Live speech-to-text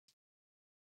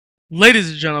Ladies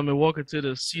and gentlemen, welcome to the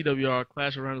CWR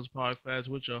Clash of Randoms podcast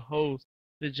with your host,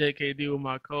 the JKD, with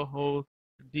my co-host,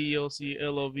 DLC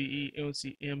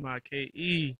LOVEMCMIKE.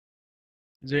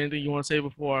 Is there anything you want to say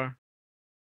before?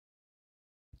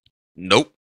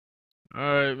 Nope. All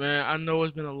right, man. I know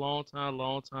it's been a long time,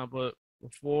 but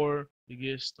before we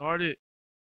get started,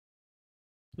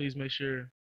 please make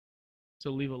sure to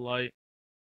leave a like,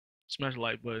 smash the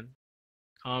like button,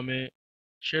 comment,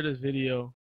 share this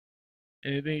video.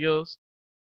 Anything else?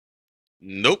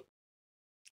 Nope.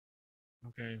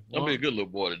 Okay. I'll be a Well, good little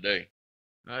boy today.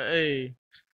 hey,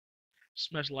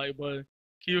 smash the like button.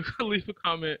 Keep leave a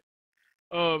comment.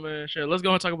 Oh man, sure. Let's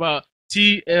go and talk about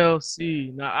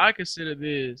TLC. Now I consider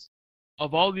this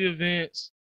of all the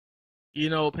events,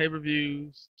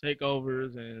 pay-per-views,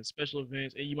 takeovers, and special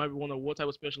events, and you might be wondering what type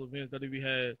of special events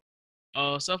WWE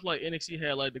had. Stuff like NXT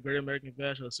had like the Great American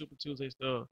Bash or Super Tuesday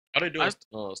stuff. Are they doing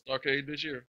I Starcade this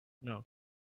year? no,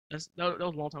 that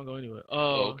was a long time ago anyway.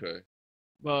 Oh, okay.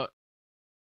 But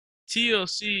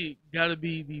TLC got to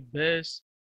be the best,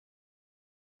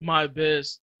 my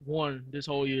best one this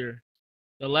whole year.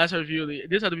 The last review,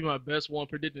 this had to be my best one,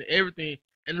 predicting everything.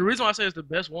 And the reason why I say it's the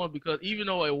best one because even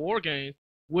though a war game,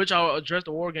 which I'll address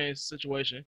the war games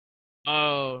situation,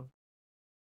 uh,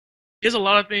 there's a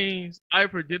lot of things I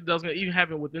predicted that was gonna even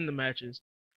happen within the matches.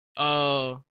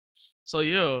 Uh, so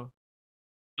yeah,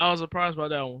 I was surprised by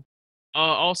that one.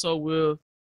 Also with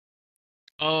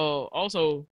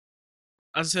also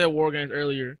as I said, war games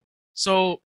earlier.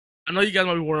 So I know you guys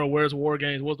might be wondering where's war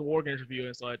games, what's the war games review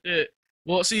and stuff like that.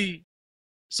 Well, see,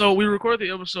 so we recorded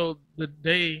the episode the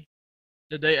day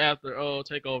after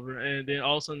takeover, and then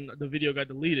all of a sudden the video got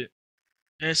deleted,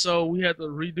 and so we had to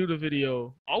redo the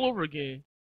video all over again,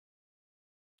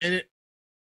 and it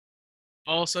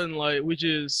all of a sudden like we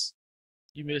just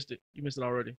you missed it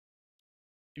already,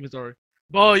 you missed it already.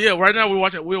 But yeah, right now we're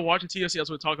watching TLC as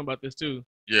we're talking about this too.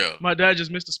 Yeah. My dad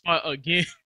just missed the spot again.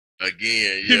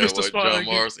 Again, He yeah. missed the What spot John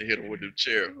again. Morrison hit him with the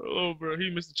chair. Oh, bro, he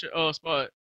missed the spot.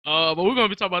 But we're gonna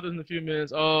be talking about this in a few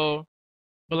minutes. But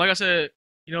like I said,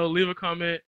 leave a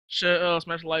comment, share,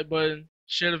 smash the like button,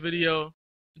 share the video,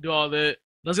 do all that.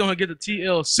 Let's go ahead and get the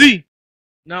TLC.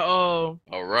 Now, All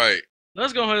right.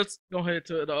 let's go ahead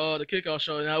to the kickoff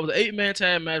show. Now, it was an 8-man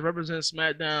tag match representing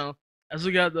SmackDown. As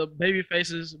we got the baby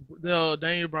faces,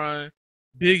 Daniel Bryan,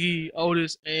 Biggie,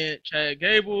 Otis, and Chad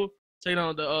Gable taking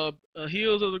on the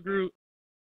heels of the group.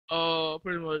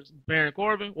 Pretty much Baron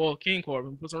Corbin, well, King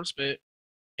Corbin, put some respect.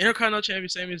 Intercontinental Champion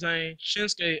Sami Zayn,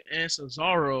 Shinsuke, and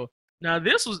Cesaro. Now,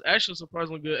 this was actually a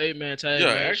surprisingly good 8-man tag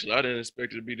Yeah, match. actually, I didn't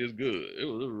expect it to be this good. It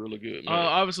was a really good match.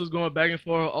 Obviously, it was going back and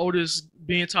forth. Otis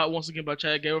being taught once again by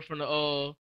Chad Gable from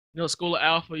the School of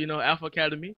Alpha, Alpha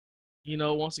Academy,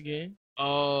 once again.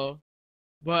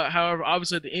 But however,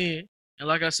 obviously at the end, and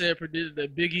like I said, predicted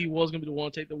that Big E was gonna be the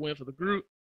one to take the win for the group,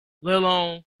 let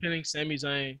alone pinning Sami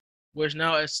Zayn, which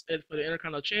now for the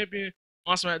Intercontinental Champion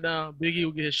on SmackDown, Big E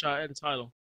will get his shot at the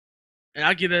title. And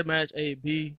I give that match a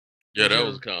B for Yeah, that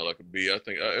was just kind of like a B. I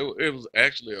think it was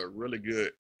actually a really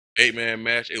good 8-man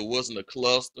match. It wasn't a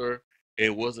cluster.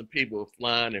 It wasn't people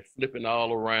flying and flipping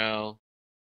all around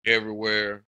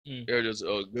everywhere. mm, It was just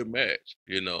a good match.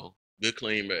 Good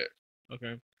clean match.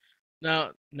 okay.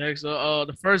 Now next,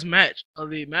 the first match of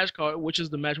the match card, which is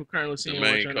the match we're currently The seeing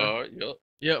main watching right now. card. Yep.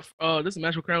 Yep. This is the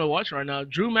match we're currently watching right now.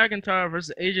 Drew McIntyre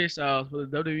versus AJ Styles for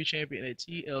the WWE Champion in a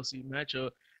TLC matchup.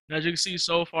 Now, as you can see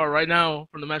so far right now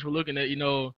from the match we're looking at,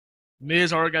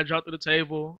 Miz already got dropped to the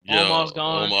table, Yeah, almost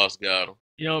gone. almost got him.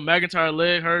 McIntyre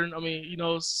leg hurting. I mean,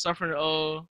 suffering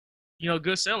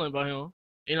good selling by him.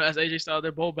 As AJ Styles,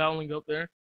 they're both battling up there.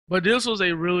 But this was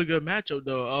a really good matchup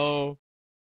though.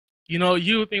 You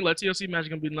would think like TLC match is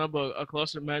gonna be nothing but a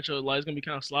cluster matchup, like it's gonna be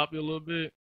kind of sloppy a little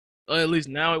bit. At least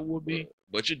now it would But be.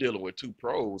 but you're dealing with two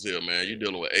pros here, man. You're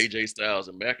dealing with AJ Styles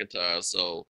and McIntyre,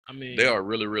 so I they mean, are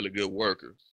really, really good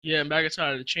workers. yeah,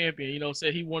 McIntyre, the champion,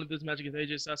 said he wanted this match against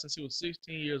AJ Styles since he was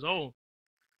 16 years old.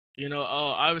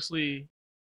 Obviously,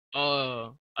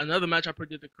 another match I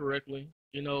predicted correctly.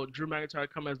 Drew McIntyre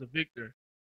come as the victor.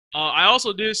 I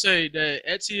also did say that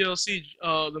at TLC,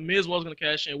 the Miz was going to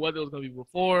cash in, whether it was going to be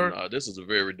before. Nah, this is a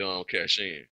very dumb cash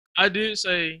in. I did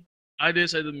say,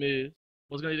 the Miz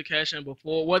was going to cash in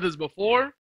before, whether it's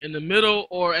before, in the middle,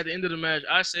 or at the end of the match.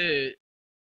 I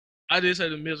did say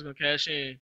the Miz was going to cash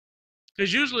in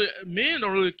because usually men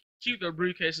don't really keep their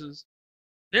briefcases.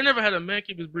 They never had a man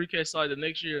keep his briefcase like the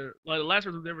next year. Like the last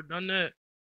person who's ever done that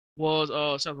was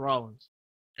Seth Rollins,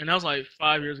 and that was like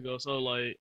 5 years ago. So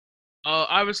like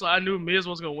obviously I knew Miz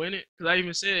was gonna win it because I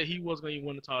even said he was gonna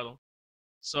win the title.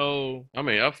 So I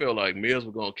mean, I felt like Miz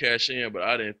was gonna cash in, but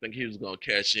I didn't think he was gonna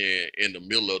cash in the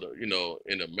middle of the,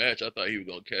 in the match. I thought he was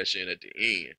gonna cash in at the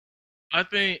end. I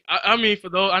think I mean for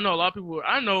those I know a lot of people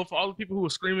I know for all the people who were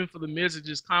screaming for the Miz to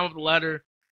just climb up the ladder,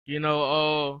 you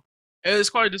know, it's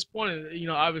quite disappointing,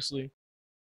 obviously.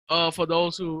 For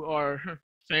those who are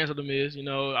fans of the Miz, I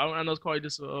know it's quite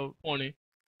disappointing.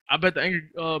 I bet the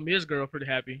angry Miz girl pretty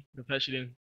happy the fact he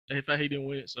didn't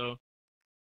win it. So,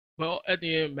 well, at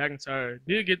the end, McIntyre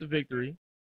did get the victory,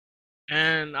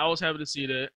 and I was happy to see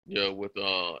that. Yeah, with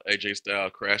AJ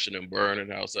Styles crashing and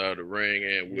burning outside the ring,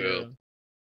 and with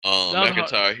Yeah,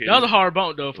 McIntyre that was a hitting hard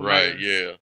bump though for right, McIntyre.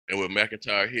 yeah, and with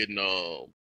McIntyre hitting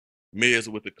Miz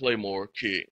with the Claymore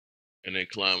kick and then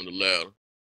climbing the ladder.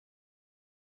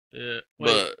 Yeah, wait,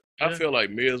 But I yeah. feel like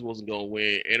Miz wasn't gonna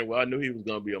win anyway. I knew he was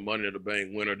gonna be a Money in the Bank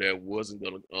winner that wasn't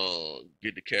gonna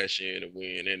get the cash in and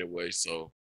win anyway.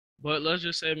 So But let's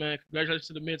just say, man, congratulations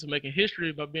to the Miz for making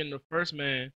history by being the first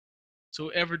man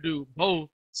to ever do both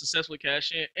successfully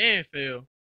cash in and fail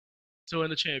to win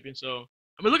the champion. So,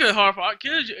 I mean, look at that hard fight.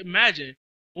 Can you imagine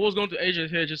what was going through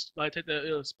AJ's head just like take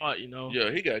that spot?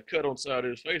 yeah, he got cut on the side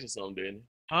of his face or something, didn't he?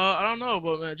 I don't know,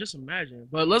 but man, just imagine.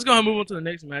 But let's go ahead and move on to the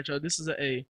next matchup. This is an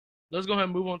A. Let's go ahead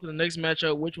and move on to the next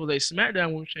matchup, which was a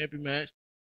SmackDown Women's Champion match,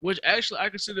 which actually I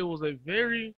consider was a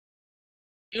very.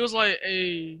 It was like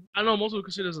I know most people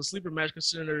consider it a sleeper match,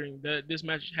 considering that this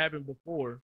match happened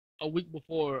before, a week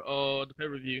before the pay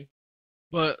per view.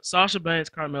 But Sasha Banks,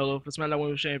 Carmella for SmackDown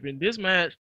Women's Champion. This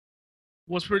match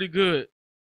was pretty good.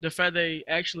 The fact they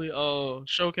actually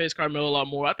showcased Carmella a lot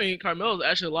more. I think Carmella is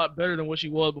actually a lot better than what she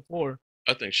was before.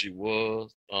 I think she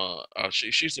was.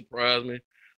 She surprised me.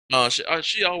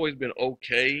 She always been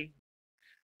okay.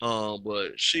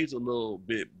 But she's a little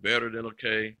bit better than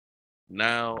okay.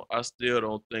 Now I still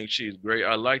don't think she's great.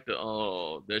 I like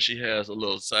the that she has a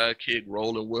little sidekick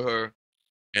rolling with her,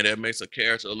 and that makes her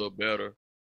character a little better.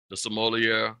 The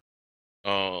Sommelier,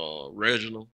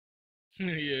 Reginald,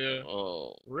 Yeah,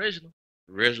 uh, Reginald.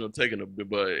 Reginald taking a bit,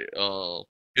 but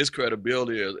his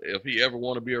credibility is if he ever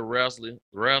want to be a wrestler,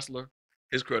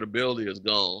 his credibility is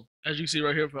gone. As you see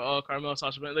right here for Carmella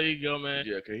Sasha Banks. There you go, man.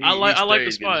 Yeah, cause I like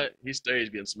the spot. he stays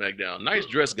getting smacked down. Nice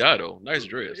dress guy though, nice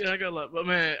dress. Yeah, I got a lot, but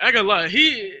man, I got a lot.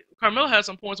 Carmella had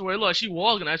some points where look, she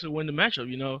was gonna actually win the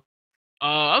matchup.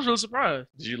 I was really surprised.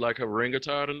 Did you like her ring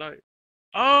attire tonight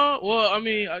Well, I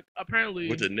mean, apparently,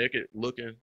 with the naked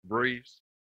looking briefs?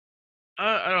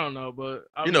 I don't know, but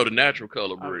You know the natural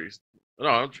color I, briefs. No,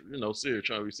 I'm serious,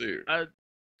 trying to be serious. I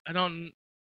don't.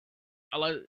 I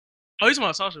like. Oh, he's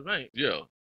my Sasha Banks. Yeah,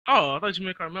 Oh, I thought you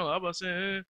meant Carmella. I was about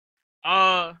to say,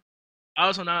 I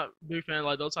also not a big fan of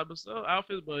like those type of stuff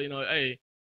outfits, but hey,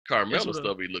 it's Carmella what a.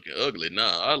 stuff be looking ugly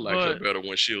now. I like her But better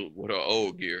when she with her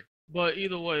old gear.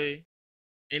 either way,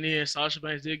 in the end, Sasha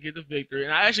Banks did get the victory,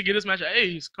 and I actually get this match at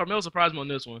A's. Carmella surprised me on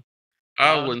this one.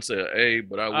 I Uh, wouldn't say an A,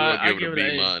 but I will I give it a give it an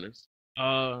B A. minus.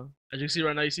 As you see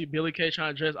right now, you see Billie Kay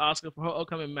trying to dress Asuka for her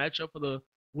upcoming matchup for the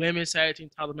women's tag team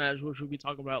title match, which we'll be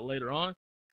talking about later on.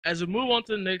 As we move on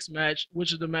to the next match,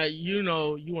 which is the match you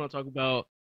want to talk about.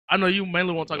 I know you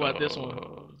mainly want to talk about this one.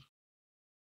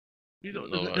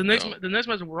 No, I The next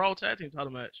match is a Raw tag team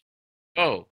title match.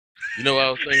 Oh, you know what I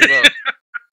was thinking about?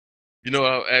 You know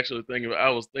what I was actually thinking about? I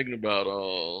was thinking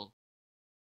about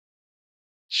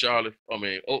Charlotte. I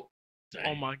mean, oh, Oh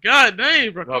dang. my God,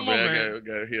 dang, bro, My come on, bad. man. I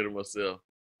got hit of myself.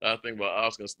 I think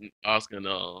about Oscar and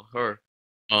her,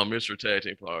 Mr. Tag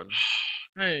Team partner,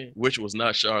 Hey, which was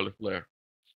not Charlotte Flair.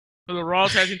 for the Raw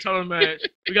tag team title match,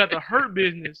 we got the Hurt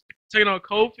Business taking on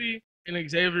Kofi and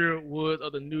Xavier Woods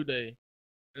of the New Day.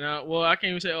 Now, well, I can't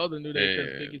even say other New Day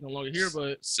because Big E's no longer here,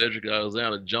 but Cedric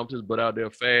Alexander jumped his butt out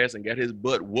there fast and got his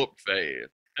butt whooped fast.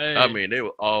 hey. I mean, they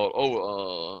were all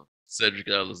over Cedric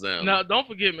Alexander. Now, don't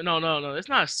forget me. No. It's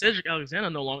not Cedric Alexander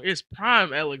no longer. It's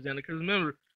Prime Alexander. Because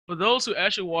remember, for those who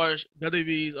actually watch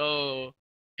WWE's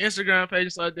Instagram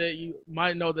pages like that, you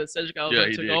might know that Cedric Yeah, Alexander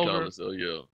he took did over. call himself,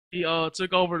 yeah. He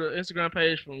took over the Instagram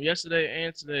page from yesterday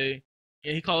and today,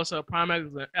 and he called himself Prime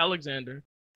Alexander.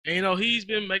 And he's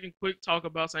been making quick talk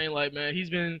about saying like, man,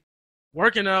 he's been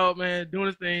working out, man, doing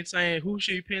his thing, saying who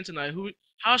should he pin tonight,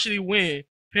 how should he win,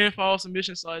 pinfall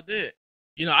submissions like that.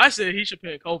 I said he should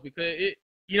pin Kofi because it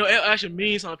actually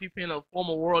means something if he pin a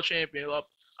former world champion, like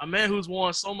a man who's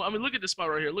won so much. I mean, look at this spot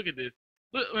right here. Look at this.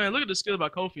 Look at the skill by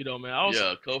Kofi though, man.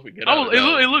 Yeah, Kofi, get out of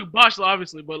that. It looked botched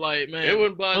obviously, but like, man, It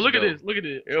wasn't botched. look at though. this. Look at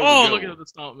this. It was Oh, a good look at one. the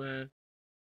stomp, man.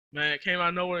 Man, it came out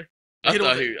of nowhere. I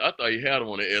thought he had him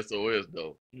on the SOS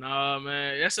though. Nah,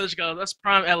 man, that's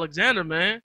Prime Alexander,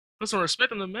 man. Put some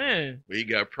respect on the man. But he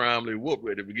got primely whooped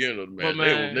at the beginning of the match. But,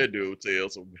 man, That dude tell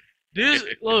some. This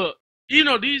look, You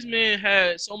know, these men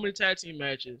had so many tag team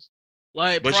matches,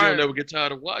 like But you'll prior, never get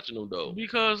tired of watching them though.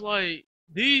 because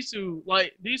these two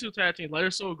tag teams, like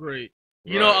they're so great.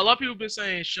 You know, a Right. lot of people been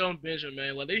saying Shelton Benjamin,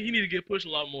 man, like he need to get pushed a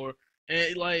lot more.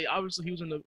 And like obviously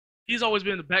he's always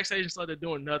been in the backstage and stuff, they're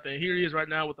doing nothing. Here he is right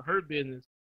now with the Hurt Business.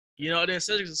 You know, and then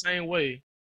Cedric's the same way.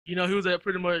 You know, he was at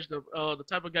pretty much the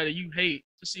type of guy that you hate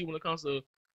to see when it comes to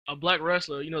a black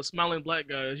wrestler. You know, smiling black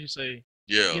guy, as you say.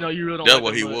 You Yeah. know, you really don't That's like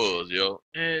what that he much. was, yo.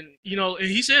 And you know, and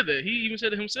he said that. He even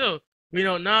said it himself. But, you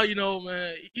know, now you know,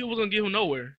 man, he wasn't gonna get him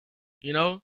nowhere. You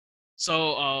know,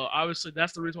 so obviously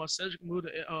that's the reason why Cedric moved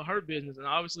to Hurt Business, and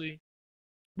obviously,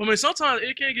 but I mean, sometimes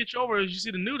it can't get you over. As you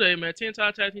see the New Day, man,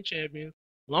 10-time tag team champions,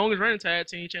 longest reigning tag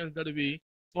team champions in WWE,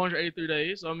 483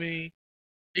 days. So I mean,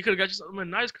 it could have got you something, a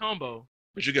nice combo.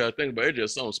 But you gotta think about it, it's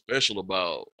just something special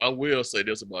about I will say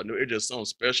this about New, it's just something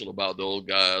special about those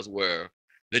guys where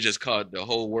they just caught the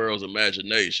whole world's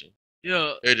imagination.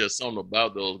 Yeah. It's just something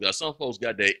about those guys. Some folks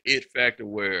got that it factor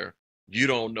where you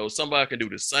don't know somebody can do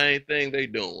the same thing they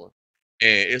doing,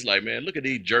 and it's like, man, look at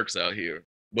these jerks out here.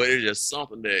 But it's just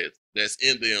something that's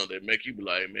in them that make you be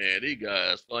like, man, these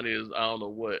guys funny as I don't know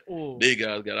what. Oh. These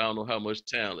guys got I don't know how much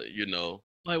talent, you know.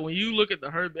 Like when you look at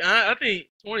the Hurt, I think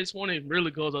 2020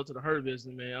 really goes up to the Hurt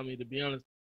Business, man. I mean, to be honest,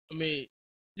 I mean,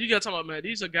 you got to talk about, man.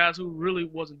 These are guys who really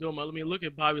wasn't doing much. I mean, look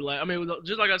at Bobby Lashley. I mean,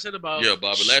 just like I said about, Yeah,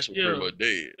 Bobby Lashley was yeah. pretty much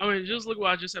dead. I mean, just look what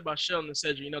I just said about Shelton and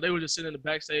Cedric. You know, they were just sitting in the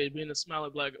backstage, being the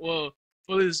smiling black. Well,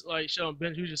 for this like Shelton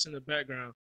Bench, he was just in the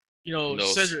background. You know, No,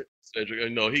 Cedric. Cedric, you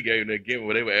know, he gave him that gimmick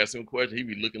when they were asking him questions, he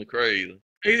be looking crazy.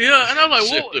 Yeah, and I was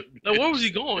like, what? Shit. Like, where was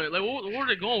he going? Like, where were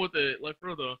they going with it? Like,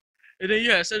 further. And then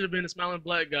you had Cedric being the smiling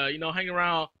black guy, you know, hanging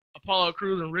around Apollo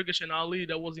Crews and Ricochet and Ali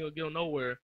that wasn't gonna get him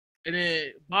nowhere. And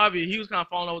then Bobby, he was kind of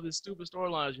falling over with his stupid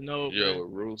storylines, you know. Yeah, And,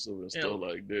 with Rusev and and stuff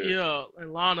like that. yeah,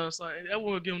 and Lana, it's like that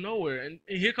wouldn't get him nowhere. And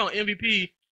here come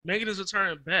MVP making his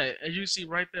return back, as you see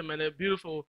right there, man. That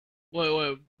beautiful,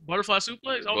 what butterfly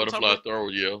suplex off the top Butterfly of, throw,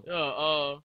 yeah.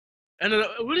 yeah. And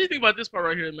what do you think about this part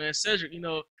right here, man? Cedric, you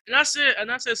know, and I said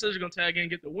Cedric gonna tag in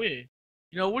and get the win.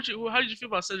 You know, how did you feel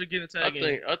about Cedric getting a tag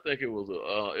in? I think it was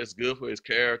it's good for his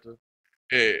character.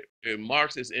 It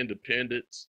marks his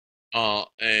independence. And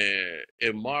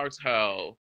it marks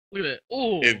how Look at that.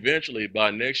 Oh, eventually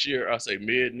by next year, I say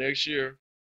mid next year,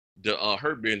 the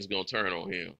Hurt Business is gonna turn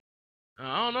on him.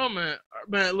 I don't know, man.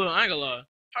 Man, look, I ain't gonna lie.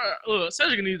 Look,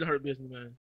 Cedric needs to Hurt Business,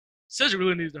 man. Cedric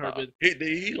really needs to Hurt Business.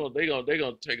 They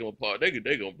gonna take him apart. They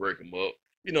gonna break him up.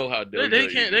 You know how They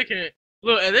can't.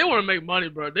 Look, if they want to make money,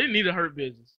 bro, they need to Hurt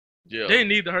Business. Yeah. They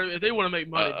need to Hurt if they want to make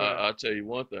money, bro. I'll tell you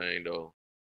one thing though.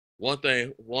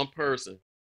 One person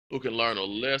who can learn a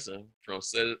lesson from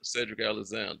Cedric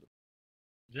Alexander,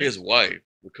 his wife,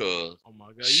 because oh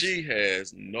my God, she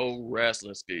has no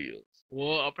wrestling skills.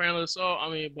 Well, apparently so. I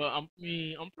mean, but I'm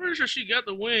pretty sure she got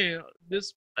the win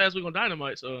this past week on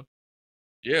Dynamite. So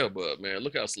yeah, but man,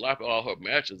 look how sloppy all her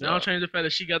matches now are. don't change the fact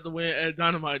that she got the win at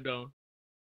Dynamite though.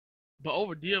 But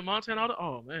over Diamante and all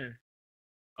that,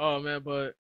 oh man,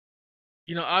 but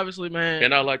you know, obviously, man.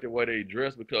 And I like the way they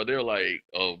dress because they're like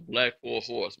a black four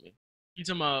horsemen. You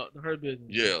talking about the Hurt Business?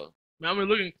 Yeah. Man, I mean,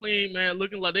 looking clean, man.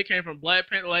 Looking like they came from Black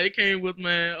Panther. Like they came with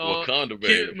man. Wakanda,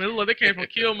 baby. Man, look like they came from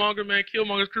Killmonger, man.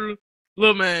 Killmonger's crew.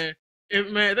 Look, man.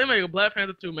 Man, they make a Black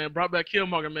Panther too, man. Brought back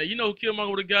Killmonger, man. You know who Killmonger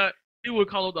would have got? He would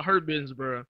call it the Hurt Business,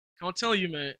 bro. I'm telling you,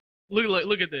 man.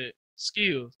 Look at that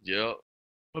skills. Yep.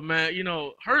 But man, you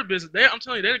know, Hurt Business. I'm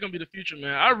telling you, they're gonna be the future,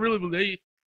 man. I really believe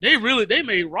they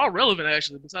made Raw relevant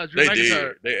actually. Besides Drew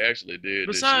McIntyre, they actually did.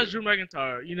 Besides Drew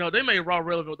McIntyre, you know, they made Raw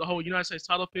relevant with the whole United States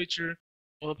title picture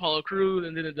of Apollo Crews,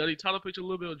 and then the WWE title picture a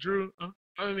little bit of Drew.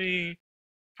 I mean,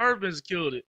 Hurt Business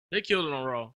killed it. They killed it on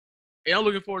Raw. And I'm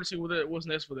looking forward to see what's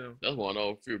next for them. That's one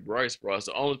of few bright spots.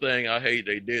 The only thing I hate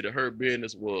they did to Hurt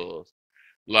Business was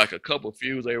like a couple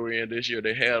feuds they were in this year.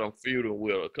 They had them feuding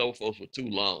with a couple folks for too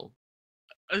long.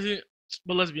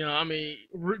 But let's be honest. I mean,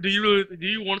 do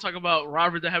you want to talk about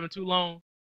rivalries that haven't too long?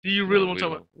 Do you really want to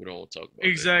talk about? We don't want to talk about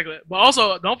exactly. That. But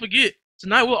also, don't forget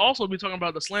tonight we'll also be talking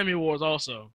about the Slammy Awards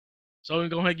also. So we can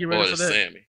go ahead and get ready for that.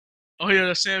 Sammy. Oh yeah,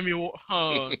 the Sammy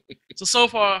Award. So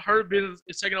far, Hurt Business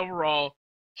is taking over Raw,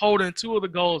 holding 2 of the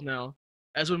goals now.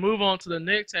 As we move on to the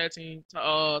next tag team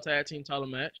title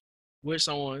match, which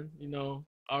someone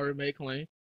already made claim.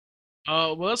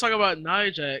 Well, let's talk about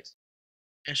Nia Jax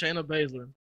and Shayna Baszler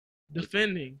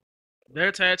defending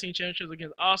their tag team championships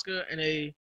against Asuka and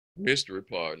a mystery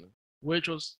partner, which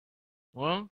was,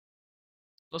 well,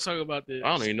 let's talk about this. I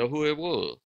don't even know who it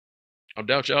was. I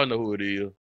doubt y'all know who it is.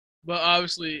 But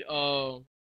obviously,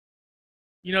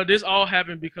 this all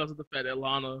happened because of the fact that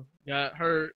Lana got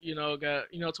hurt.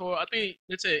 Tore. I think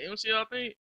they said MCL. I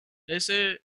think they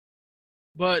said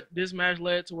But this match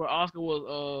led to where Oscar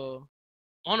was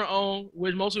on her own,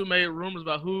 which most people made rumors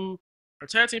about who her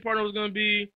tag team partner was gonna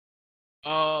be. A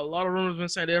lot of rumors been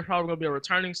saying they're probably gonna be a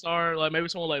returning star, like maybe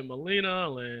someone like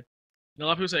Melina, and a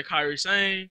lot of people say Kyrie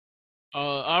Sane.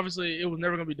 Obviously, it was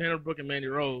never gonna be Dana Brooke and Mandy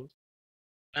Rose,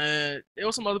 and there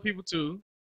was some other people too.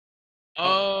 I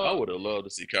Uh, would have loved to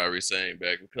see Kyrie Sane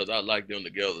back because I like them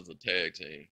together as a tag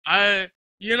team. I,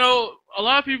 a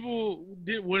lot of people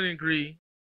wouldn't agree,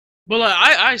 but like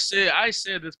I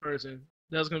said this person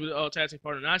that was gonna be the tag team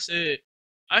partner, and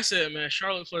I said, man,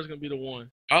 Charlotte Flair's gonna be the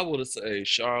one. I would have said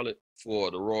Charlotte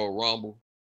for the Royal Rumble.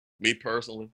 Me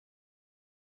personally,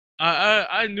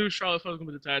 I knew Charlotte Flair was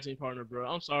gonna be the tag team partner, bro.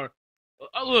 I'm sorry.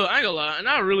 Look, I ain't gonna lie, and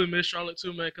I really miss Charlotte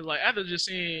too, man. Cause like after just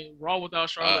seeing Raw without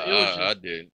Charlotte, it was I just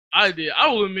didn't. I did. I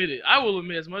will admit it. I will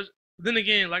admit as much. But then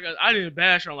again, like I didn't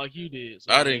bash her like you did.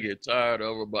 So I I didn't mean, get tired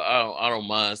of her, but I don't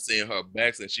mind seeing her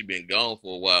back since she been gone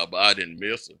for a while. But I didn't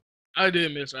miss her. I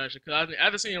did miss her actually. Cause I think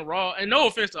after seeing Raw, and no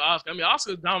offense to Oscar, I mean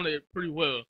Oscar dominated pretty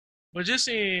well, but just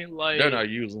seeing They're like not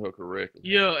using her correctly.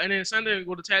 yeah, and then Sunday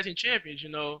with the tag team champions,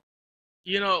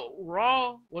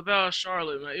 Raw without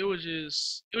Charlotte, man, it was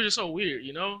just so weird,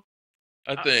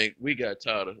 I I, think we got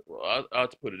tired of. Well, I'll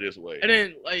put it this way. and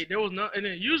then like there was no, and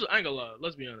then usually I ain't gonna lie,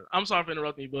 let's be honest. I'm sorry for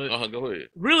interrupting you, but Go ahead.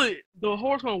 really the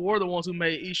Horsemen were the ones who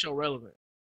made each show relevant.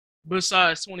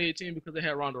 Besides 2018 because they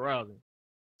had Ronda Rousey.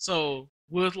 So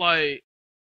with like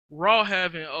Raw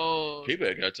having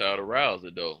People got tired of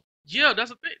Rousey though. yeah, that's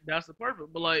the thing. That's the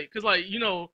perfect. But like, cause like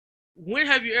when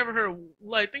have you ever heard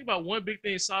like think about one big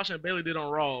thing Sasha and Bailey did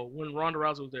on Raw when Ronda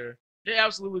Rousey was there? They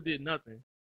absolutely did nothing.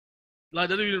 Like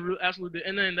they didn't really absolutely did,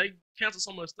 and then they canceled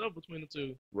some of the stuff between the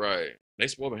two. Right. They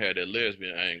supposed to have that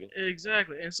lesbian angle.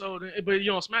 Exactly. And so, but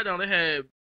on SmackDown they had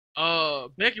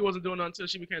Becky wasn't doing nothing until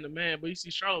she became the man, but you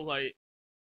see Charlotte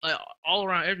like all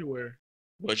around everywhere.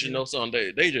 But you You know know.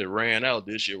 something, they just ran out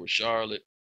this year with Charlotte,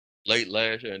 late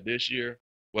last year and this year.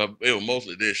 Well, it was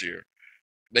mostly this year.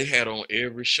 They had on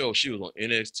every show. She was on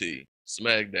NXT,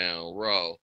 SmackDown,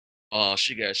 Raw.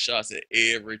 She got shots at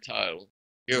every title.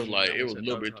 It was like I it wish was a I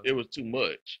little thought bit. about It it. was too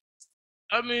much.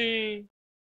 I mean,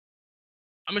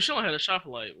 she only had a shot for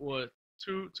like what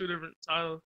two different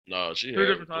titles, No, she three had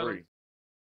different titles. three.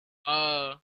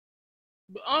 Uh,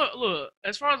 but, look,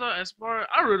 as far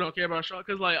I really don't care about Charlotte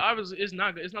because like obviously it's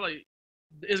not good. It's not like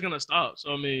it's gonna stop.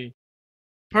 So I mean,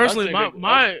 I personally, think my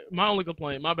they. my only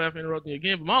complaint, my bad for interrupting you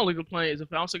again, but my only complaint is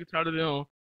if I'm sick and tired of them.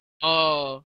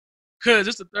 Uh, cause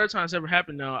it's the third time it's ever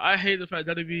happened now. I hate the fact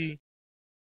that it be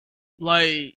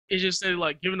like it's just said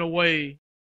like giving away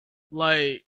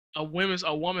like a woman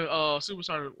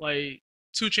superstar like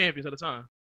two champions at a time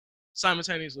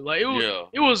simultaneously. Like Yeah,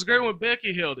 it was great when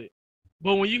Becky held it,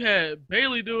 but when you had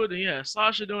Bailey do it, and you had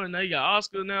Sasha doing it, and now you got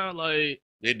Oscar now, like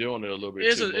they doing it a little bit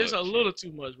it's too a much. little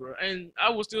too much, bro. And I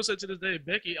will still say to this day,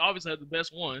 Becky obviously had the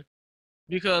best one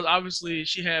because obviously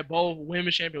she had both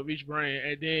women's champion of each brand,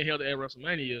 and then held it at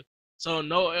WrestleMania. So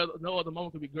no other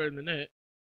moment could be greater than that.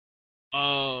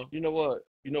 You know what?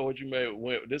 You know what you made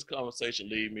when this conversation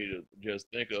lead me to just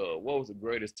think of what was the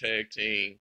greatest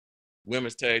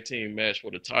women's tag team match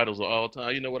for the titles of all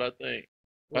time. You know what I think?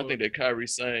 I Well, think that Kyrie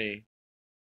Sane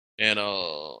and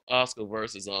Oscar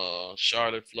versus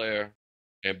Charlotte Flair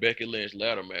and Becky Lynch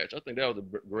ladder match. I think that was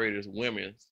the greatest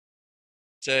women's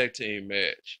tag team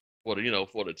match for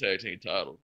the tag team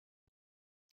title.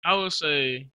 I would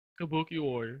say Kabuki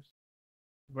Warriors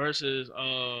versus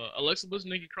Alexa Bliss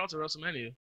and Nikki Cross at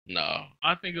WrestleMania. No,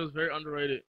 I think it was very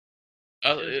underrated.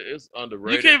 It's, it's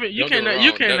you underrated. can't even you Don't get can't me you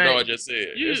wrong. can't That's all I just said.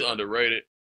 It's you. underrated,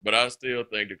 but I still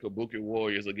think the Kabuki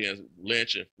Warriors against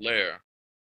Lynch and Flair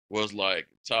was like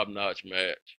top notch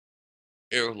match.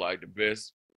 It was like the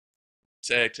best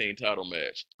tag team title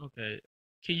match. Okay,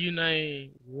 can you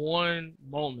name one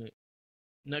moment?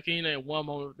 Now, can you name one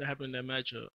moment that happened in that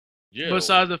matchup Yeah,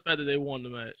 besides the fact that they won the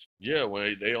match? yeah,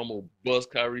 when they almost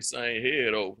bust Kyrie Sane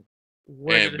head over,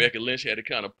 Where did and it? Becky Lynch had to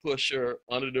kind of push her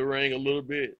under the ring a little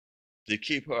bit to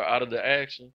keep her out of the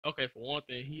action. Okay, for one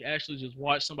thing, he actually just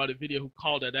watched somebody video who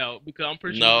called that out because I'm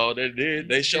pretty sure No, they did.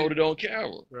 They showed did, it on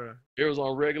camera. bro. It was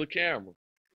on regular camera.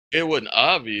 It wasn't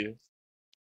obvious,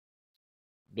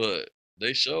 but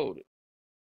they showed it.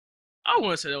 I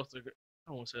wouldn't say that was the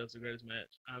I wouldn't say that's the greatest match.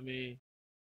 I mean,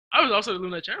 I was also the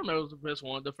Eliminate Chamber match was the best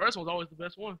one. The first one was always the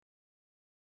best one.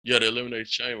 Yeah, the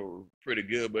Elimination Chamber was pretty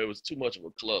good, but it was too much of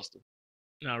a cluster.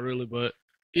 Not really, but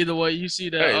either way, you see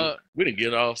that. Hey, we didn't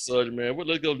get off subject, man.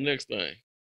 Let's go to the next thing.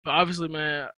 But obviously,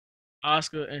 man,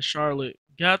 Oscar and Charlotte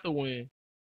got the win,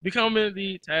 becoming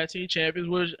the tag team champions.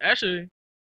 Which actually I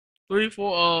three get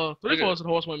fourths of the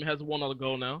Horsewomen has one other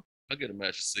goal now. I get a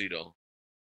match to see though.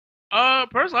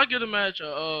 Personally, I give the match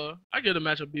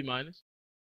a B minus.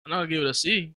 I'm not gonna give it a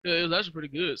C. It was actually pretty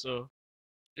good. So,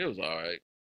 It was all right.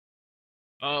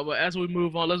 but as we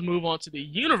move on, let's move on to the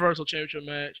Universal Championship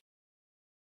match.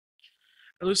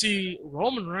 And let's see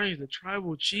Roman Reigns, the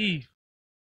Tribal Chief.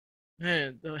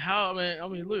 Man, the how man. I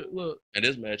mean, look, And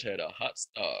this match had a hot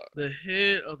star. the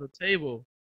head of the table,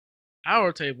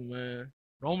 our table, man.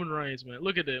 Roman Reigns, man.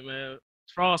 Look at that, man.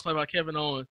 Frost played by Kevin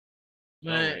Owens, I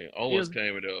man. mean, It Owens was,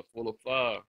 came in there full of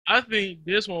fire. I think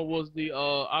this one was the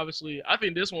obviously. I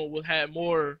think this one would had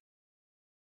more.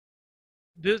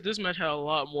 This match had a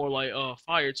lot more like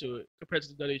fire to it compared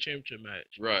to the WWE Championship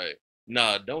match. Right.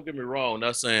 Nah, don't get me wrong.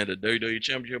 Not saying the WWE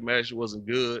Championship match wasn't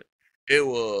good. It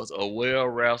was a well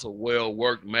wrestled, well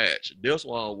worked match. This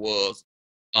one was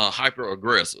hyper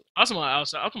aggressive. I was my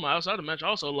outside. I was my outside the match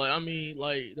also. Like I mean,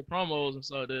 like the promos and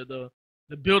stuff.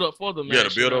 The build up for the Yeah, the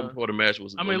match. build up before the match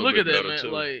was a I mean, little look at bit that, better man.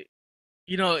 too. Like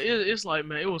it's like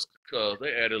man, it was. Cause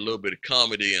they added a little bit of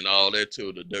comedy and all that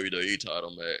to the WWE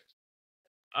title match.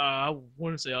 I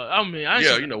wouldn't say. I mean,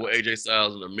 Yeah, you know what AJ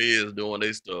Styles and the Miz doing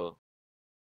their stuff.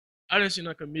 I didn't see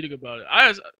nothing comedic about it.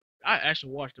 I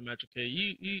actually watched the match. Okay,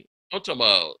 you I'm talking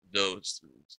about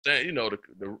you know,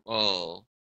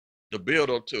 the build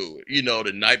up to it. You know,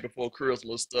 the night before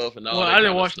Christmas stuff and well, all I that didn't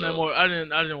kind of watch that stuff. more. I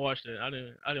didn't watch that. I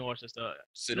didn't watch that stuff.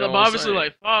 See that But what I'm obviously, saying?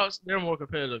 like Fox, they're more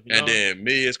competitive. You And know. then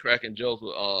Miz cracking jokes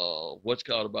with what's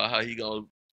called about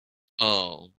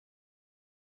um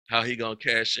how he gonna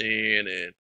cash in,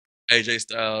 and AJ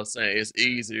Styles saying it's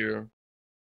easier.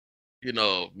 You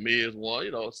know, Miz won.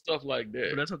 You know, stuff like But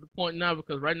that. that's not the point now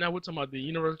because right now we're talking about the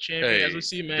Universal Champion. As we Hey,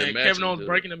 see, the man, match Kevin is Owens the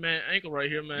breaking the man ankle right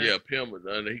here, man. yeah,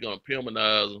 and he gonna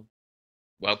Pillmanize him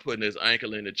by putting his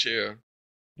ankle in the chair.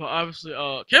 But obviously,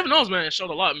 Kevin Owens, man,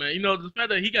 showed a lot, man. You know, the fact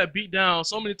that he got beat down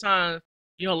so many times,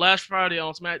 you know, last Friday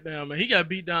on SmackDown, man, he got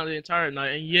beat down the entire night,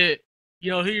 and yet, you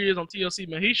know, here he is on TLC,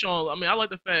 man. He's showing. I mean, I like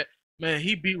the fact, man,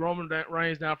 he beat Roman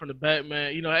Reigns down from the back,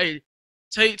 man. You know, hey,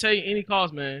 take any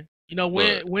cost, man. You know,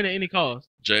 But win at any cost.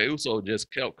 Jey Uso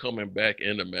just kept coming back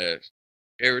in the match.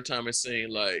 Every time it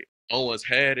seemed like Owens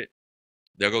had it,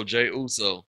 there go Jey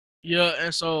Uso. Yeah,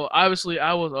 and so obviously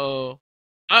I was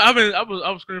I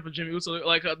was screaming for Jimmy Uso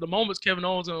like the moments Kevin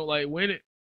Owens gonna like win it.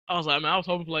 I was like, man, I was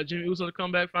hoping for like Jimmy Uso to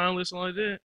come back finally, something like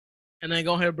that, and then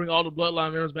go ahead and bring all the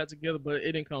bloodline members back together. But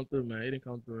it didn't come through, man. It didn't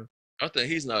come through. I think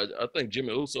he's not. I think Jimmy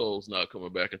Uso's not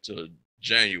coming back until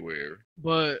January.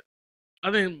 But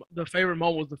I think the favorite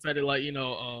moment was the fact that like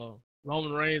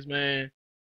Roman Reigns, man,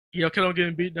 you know, kept on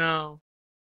getting beat down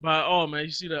by oh man,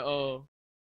 you see that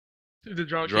the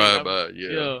drop kick, Drive by, yeah.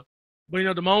 yeah. But you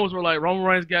know the moments where like Roman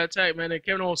Reigns got attacked, man, and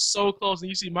Kevin Owens was so close, and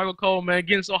you see Michael Cole, man,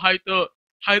 getting so hyped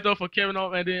up for Kevin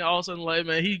Owens, and then all of a sudden, like,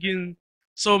 man, he getting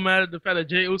so mad at the fact that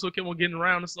Jey Uso kept on getting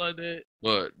around and stuff like that.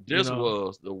 But You this know,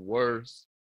 was the worst.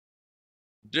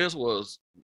 This was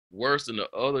worse than the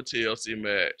other TLC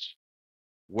match.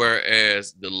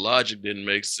 Whereas the logic didn't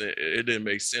make sense. It didn't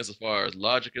make sense as far as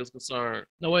logic is concerned.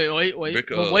 no, but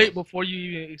Because wait before you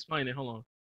even explain it. Hold on.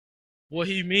 What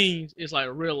he means is like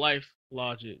real life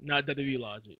logic, not WWE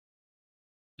logic.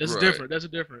 That's right, different. That's a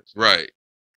difference. right.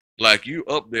 Like you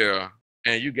up there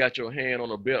and you got your hand on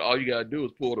the belt. All you gotta do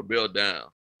is pull the belt down.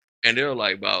 And there were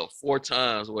like about 4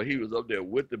 times where he was up there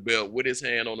with the belt, with his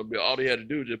hand on the belt. All he had to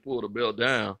do was just pull the belt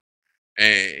down,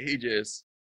 and he just,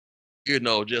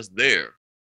 just there.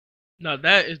 Now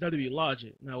that is WWE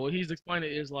logic. Now what he's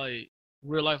explaining is like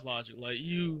real life logic. Like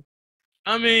you,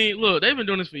 I mean, look, they've been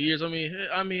doing this for years. I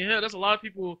mean, hell, that's a lot of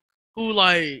people who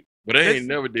like. But they ain't That's,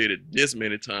 never did it this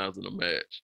many times in a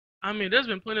match. I mean, there's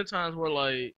been plenty of times where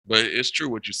like, But it's true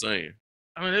what you're saying.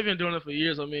 I mean, they've been doing it for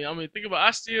years. I mean, think about.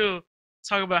 I still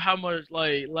talk about how much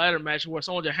like ladder matches where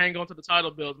someone just hang on to the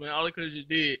title belts, man. All they could have just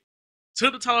did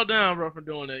took the title down, bro, for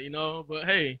doing that, you know. But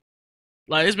hey,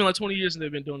 like it's been like 20 years since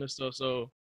they've been doing this stuff, so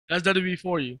that's WWE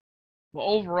for you. But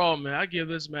overall, man, I give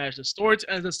this match the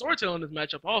storytelling in this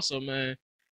matchup also, man.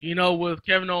 You know, with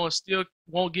Kevin Owens still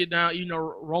won't get down. You know,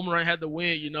 Roman Reigns had to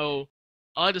win. You know,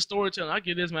 I like the storytelling. I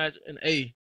give this match an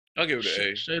A. I'll give it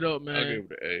an A. Straight up, I'll man.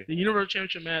 give it an A. The Universal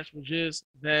Championship match was just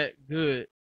that good.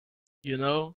 You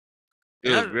know, It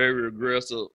and was I, very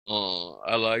aggressive.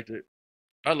 I liked it.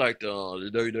 I liked the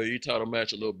WWE title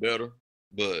match a little better,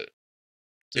 but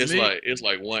to me, it's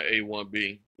like 1A,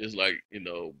 1B. It's like,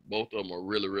 both of them are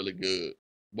really, really good.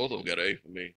 Both of them got an A for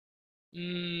me.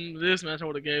 this match I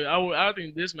would have gave. I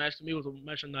think this match to me was a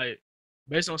match of the night,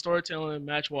 based on storytelling,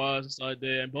 match wise, and stuff like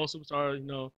that. And both superstars, you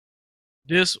know,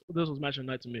 this was match of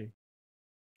the night to me,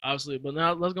 obviously. But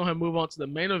now let's go ahead and move on to the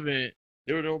main event.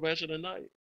 There was no match of the night.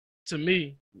 To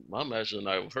me, My match of the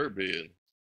night was Hurt Business.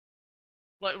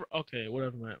 like okay,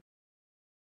 whatever, man.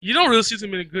 You don't really see too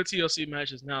many good TLC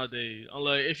matches nowadays.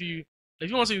 Like if you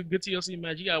want to see a good TLC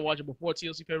match, you gotta watch it before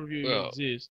TLC pay per view even Well,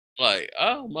 exists. like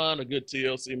I don't mind a good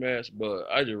TLC match, but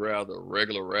I just rather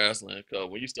regular wrestling because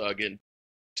when you start getting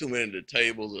too many of the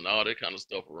tables and all that kind of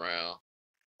stuff around,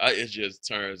 it just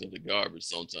turns into garbage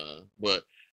sometimes. But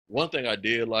one thing I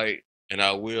did like, and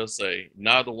I will say,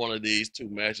 neither one of these two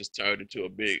matches turned into a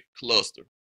big cluster.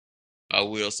 I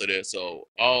will say that. So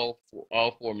all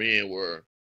four men were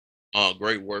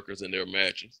great workers in their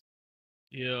matches.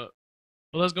 Yeah.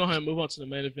 Well, let's go ahead and move on to the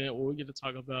main event where we get to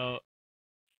talk about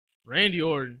Randy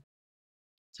Orton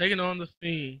taking on the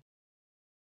Fiend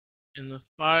in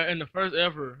the first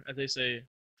ever, as they say,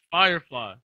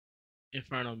 Firefly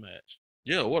Inferno match.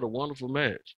 Yeah, what a wonderful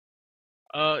match.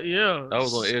 Yeah. I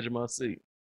was on the edge of my seat.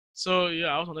 So yeah,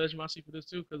 I was on the edge of my seat for this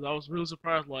too because I was really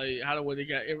surprised like how the way they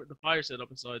got the fire set up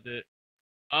and stuff like that.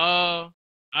 Uh,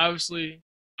 obviously,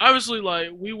 obviously, like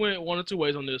we went one or two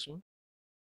ways on this one.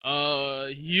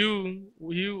 I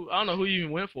don't know who you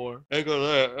even went for. I ain't gonna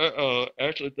lie, I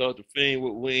actually thought the Fiend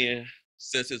would win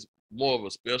since it's more of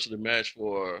a specialty match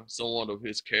for someone of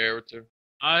his character.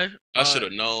 I I should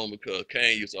thought have known because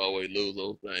Kane used to always lose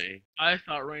those things. I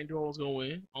thought Randy Orton was gonna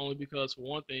win only because for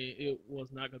one thing it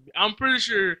was not gonna be. I'm pretty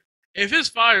sure if it's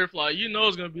Firefly, you know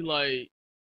it's gonna be like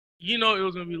it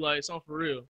was gonna be like something for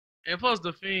real. And plus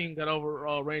the Fiend got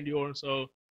over Randy Orton, so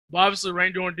but obviously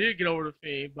Randy Orton did get over the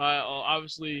Fiend by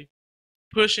obviously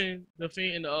pushing the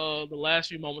Fiend in the last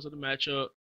few moments of the matchup.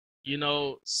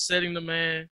 Setting the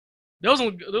man. There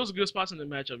was good spots in the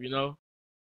matchup.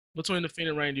 Between the Fiend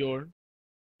and Randy Orton.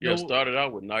 You Yeah, know, started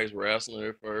out with nice wrestling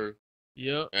at first,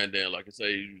 yeah. and then, like I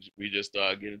say, we just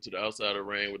started getting to the outside of the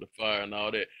ring with the fire and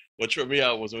all that. What tripped me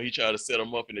out was when he tried to set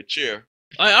him up in the chair.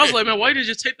 I was like, man, why did you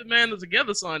just take the man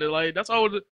together, son? Like that's all.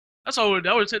 That's all.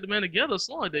 That would take the man together,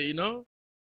 something like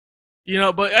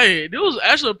that. But hey, it was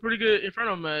actually a pretty good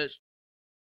Inferno match.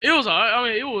 It was alright. I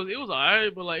mean, it was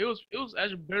alright, but like it was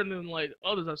actually better than like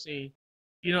others I've seen.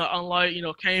 Unlike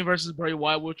Kane versus Bray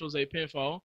Wyatt, which was a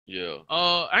pinfall. Yeah,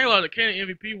 I ain't gonna lie, the Kane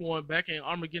MVP one back in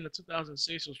Armageddon of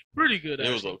 2006 was pretty good it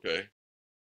was actually. okay.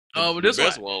 But The this one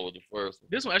best one was the first one.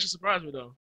 this one actually surprised me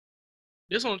though.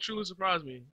 This one truly surprised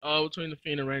me. Between the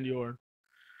Fiend and Randy Orton.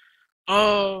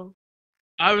 Uh,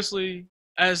 Obviously,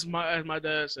 as my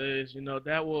dad says,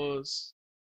 that was.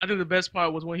 I think the best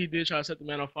part was when he did try to set the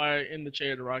man on fire in the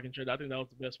chair, the rocking chair. I think that was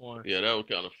the best one. Yeah, that was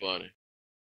kind of funny.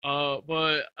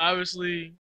 But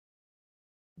obviously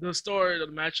the story of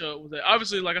the matchup was that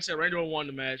obviously, like I said, Randy Orton won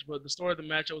the match, but the story of the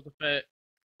matchup was the fact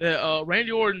that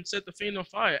Randy Orton set the Fiend on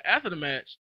fire after the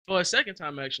match for a second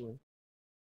time actually.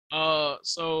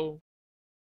 So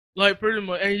like pretty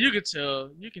much, and you can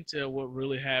tell what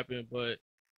really happened, but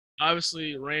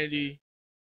obviously Randy,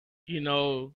 you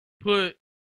know, put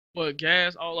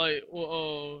gas all like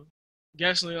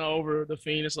gasoline all over the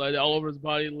Fiend. It's like all over his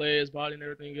body, legs, body, and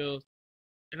everything else.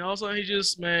 And also he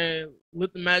just man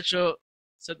lit the match up,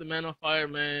 set the man on fire,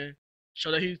 man.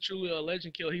 Show that he's truly a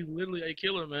legend killer. He's literally a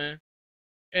killer, man.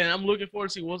 And I'm looking forward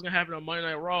to see what's gonna happen on Monday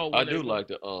Night Raw I when they do when like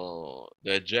the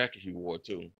that jacket he wore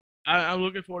too. I'm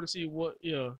looking forward to see what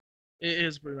it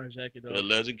is a pretty nice jacket The though.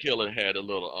 Legend Killer had a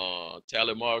little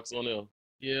tally marks on there.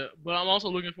 Yeah, but I'm also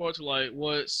looking forward to like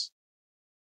what's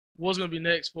gonna be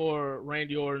next for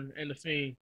Randy Orton and the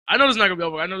Fiend. I know this is not gonna be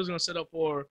over. I know this is gonna set up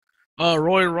for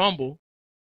Royal Rumble.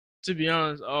 To be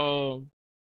honest,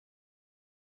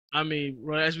 I mean,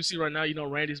 right as we see right now,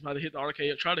 Randy's about to hit the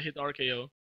RKO, try to hit the RKO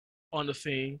on the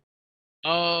Fiend.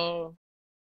 Uh,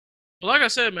 but like I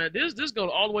said, man, this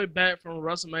goes all the way back from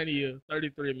WrestleMania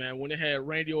 33, man, when they had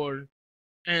Randy Orton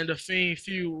and the Fiend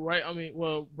feud, right? I mean,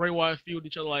 well, Bray Wyatt feud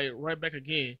each other like right back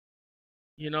again.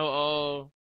 You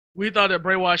know, we thought that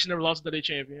Bray Wyatt should never lost to the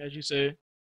champion, as you said,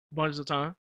 bunches of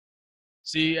time.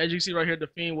 See, as you see right here, the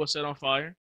Fiend was set on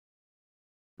fire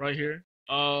right here.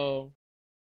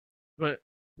 But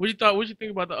what you thought? What you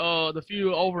think about the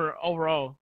feud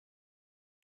overall?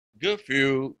 Good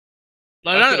feud.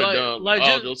 Like, I not, could have done like all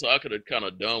just those. I could have kind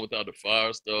of done without the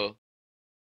fire stuff,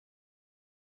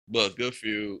 but good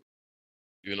feud.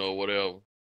 Whatever.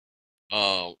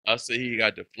 I see he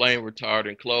got the flame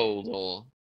retardant clothes on.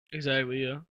 exactly,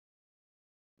 yeah.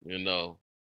 You know,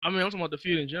 I mean, I'm talking about the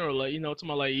feud in general. Like, talking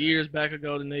about like years back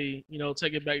ago, then they,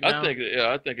 take it back I down. think yeah,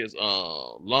 I think it's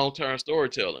long term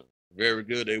storytelling. Very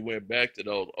good. They went back to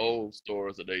those old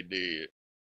stories that they did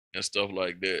and stuff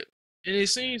like that. And it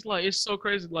seems like it's so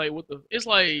crazy. Like, it's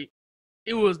like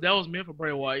that was meant for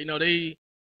Bray Wyatt.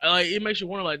 Like it makes you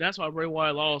wonder. Like, that's why Bray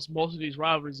Wyatt lost most of these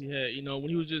rivalries he had. When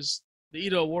he was just the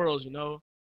eater of worlds.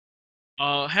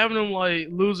 Having him like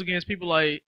lose against people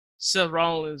like Seth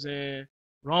Rollins and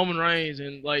Roman Reigns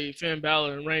and like Finn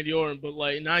Balor and Randy Orton, but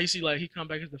like now you see like he come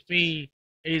back as the Fiend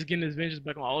and he's getting his vengeance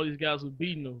back on all these guys who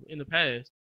beaten him in the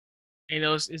past. And you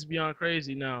know, it's beyond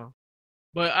crazy now.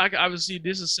 But I can obviously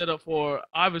this is set up for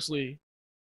obviously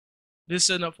this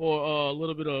setting up for a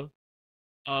little bit of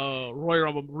Royal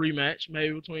Rumble rematch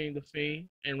maybe between the Fiend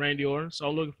and Randy Orton. So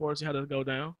I'm looking forward to see how that go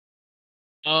down.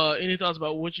 Any thoughts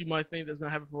about what you might think that's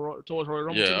gonna happen for towards Royal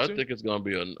Rumble Yeah, 22? I think it's gonna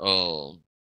be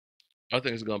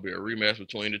a rematch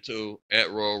between the two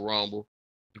at Royal Rumble.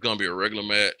 It's gonna be a regular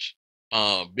match.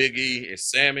 Big E and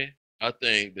Sammy. I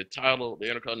think the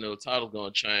Intercontinental title, is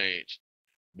gonna change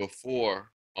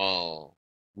before Royal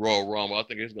Rumble. I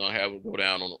think it's gonna have it go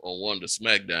down on one of the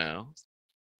SmackDowns.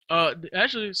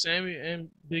 Actually, Sammy and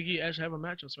Big E actually have a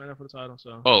match on SmackDown for the title,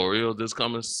 so Oh, real? This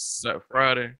coming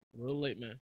Friday? a little late,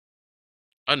 man.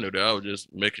 I knew that. I was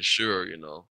just making sure,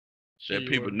 Sure that you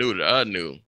people were. knew that I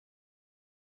knew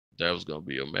that was gonna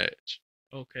be a match.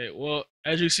 Okay, well,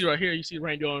 as you see right here, you see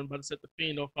Randy Orton about to set the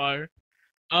Fiend on fire.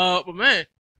 But man,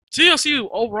 TLC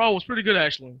overall was pretty good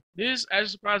actually. This actually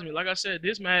surprised me. Like I said,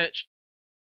 this match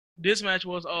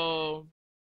was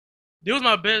this was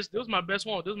my best. This was my best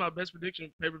one. This was my best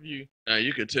prediction pay per view. And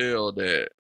you could tell that.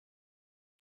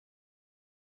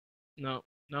 No,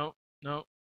 no, no.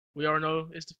 We already know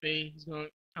it's the Fiend. He's gonna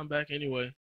come back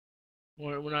anyway.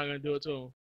 We're not gonna do it to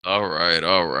him. All right,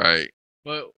 all right.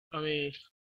 But I mean,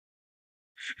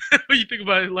 what you think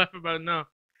about it? Laughing about it now.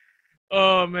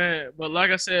 Oh man, but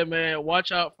like I said, man,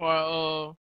 watch out for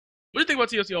what do you think about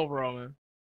TLC overall, man?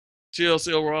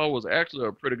 TLC overall was actually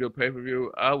a pretty good pay per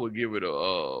view. I would give it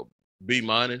a B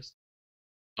minus.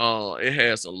 It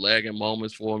had some lagging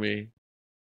moments for me.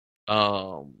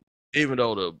 Um, Even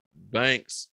though the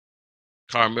Banks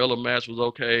Carmella match was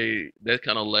okay, that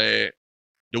kind of lagged.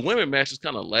 The women matches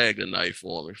kind of lagged tonight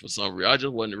for me for some reason. I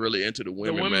just wasn't really into the The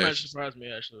women women match matches, surprised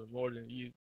me actually more than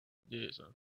you did. So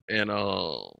and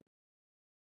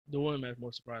the women match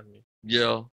more surprised me.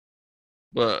 yeah.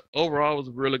 But overall, it was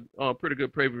a really pretty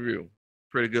good pay per view.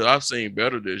 Pretty good. I've seen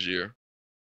better this year.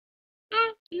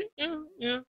 Yeah, yeah,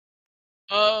 yeah.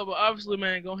 But obviously,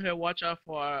 man, go ahead and watch out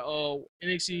for our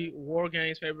NXT War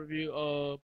Games pay per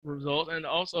view results, and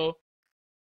also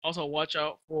watch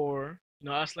out for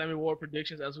our Slammy Award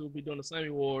predictions as we'll be doing the Slammy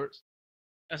Awards.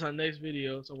 That's our next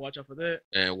video, so watch out for that.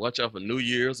 And watch out for New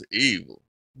Year's Evil.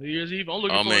 New Year's Eve, I'm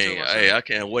looking I forward to it mean, hey, myself. I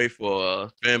can't wait for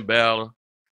Finn Balor,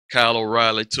 Kyle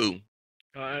O'Reilly too.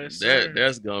 Yes, That sir.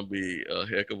 that's gonna be a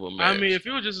heck of a I mean, match. if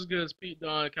it was just as good as Pete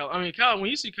Dunne, I mean, Cal, when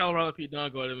you see Colorado and Pete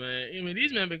Dunne go at it, man, I mean,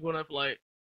 these men been going at it for like,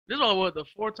 this is all what, the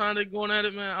fourth time they're going at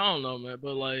it, man? I don't know, man,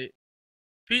 but like,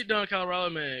 Pete Dunne, Colorado,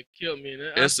 man, killed me. And I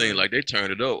It seemed swear, like they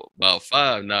turned it up about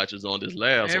 5 notches on this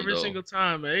last one every though. single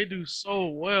time, man, they do so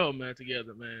well, man,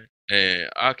 together, man. And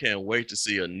I can't wait to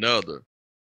see another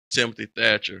Timothy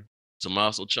Thatcher,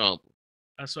 Tommaso Ciampa.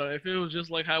 I swear, if it was just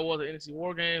like how it was at NXT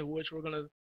War Game, which we're gonna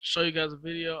show you guys a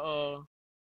video,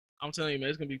 I'm telling you, man,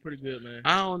 it's gonna be pretty good, man.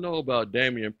 I don't know about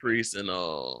Damian Priest and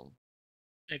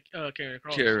And Karrion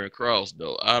Cross. Karrion Cross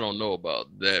though. I don't know about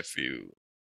that feud.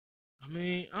 I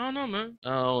mean, I don't know, man, I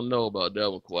don't know about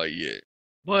that one quite yet.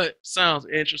 but Sounds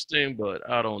interesting, but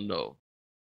I don't know.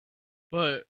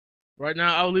 But right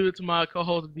now, I'll leave it to my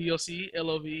co-host DLC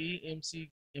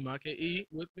LOVEMCMIKE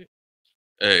with me.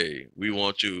 Hey, we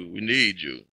want you. We need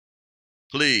you.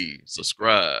 Please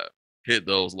subscribe, hit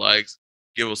those likes,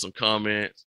 give us some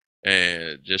comments,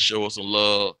 and just show us some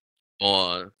love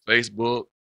on Facebook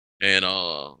and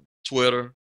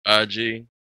Twitter, IG,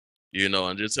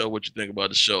 and just tell what you think about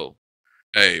the show.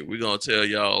 Hey, we're gonna tell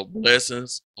y'all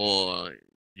blessings on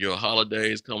your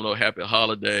holidays coming up. Happy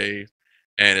holidays,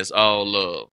 and it's all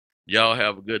love. Y'all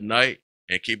have a good night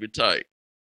and keep it tight.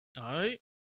 All right,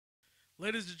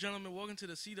 ladies and gentlemen, welcome to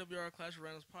the CWR Clash of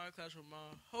Randoms podcast with my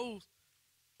host.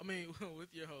 I mean,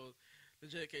 with your host, the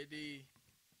JKD,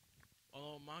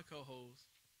 along with my co-host,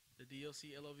 the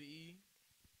DLC LOVEMCMIKE.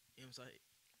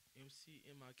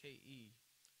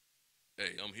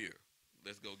 Hey, I'm here.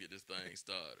 Let's go get this thing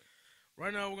started.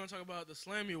 Right now, we're gonna talk about the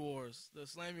Slammy Awards. The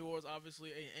Slammy Awards,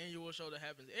 obviously, an annual show that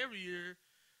happens every year,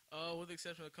 with the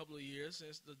exception of a couple of years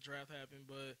since the draft happened.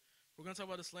 But we're gonna talk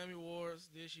about the Slammy Awards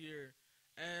this year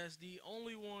as the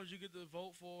only ones you get to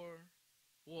vote for.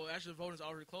 Well, actually, the voting is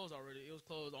already closed already. It was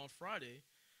closed on Friday.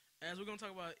 As we're gonna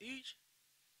talk about each,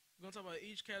 we're gonna talk about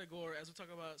each category as we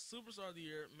talk about Superstar of the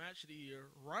Year, Match of the Year,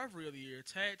 Rivalry of the Year,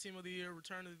 Tag Team of the Year,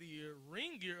 Return of the Year,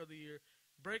 Ring Gear of the Year,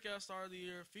 Breakout Star of the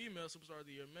Year, Female Superstar of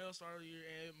the Year, Male Star of the Year,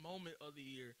 and Moment of the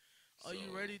Year. Are So, you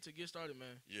ready to get started,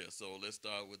 man? yeah, so let's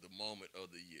start with the moment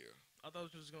of the year. I thought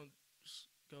we were just gonna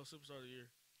go Superstar of the Year.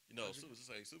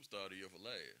 Say Superstar of the Year for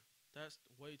last. That's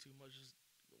way too much. Just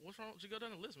What's wrong? Just go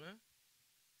down the list, man.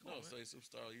 Come No, on, man. say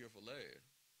superstar of the year for last.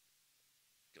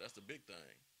 'Cause that's the big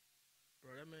thing.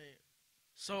 Bro, that man.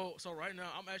 So right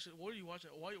now, I'm actually. What are you watching?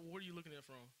 What are you looking at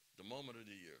from? The moment of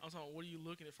the year. I'm talking. What are you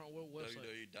looking at from? What website?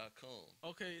 WWE.com.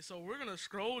 Okay, so we're gonna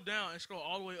scroll down and scroll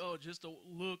all the way up just to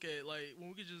look at like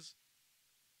when we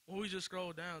just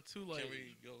scroll down to like Can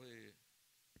we go ahead?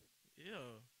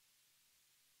 yeah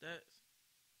that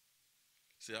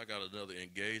See, I got another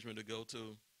engagement to go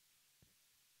to.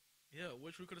 yeah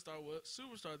which we could have started with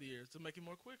superstar of the year to make it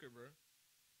more quicker, bro.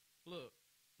 Look,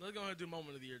 let's go ahead and do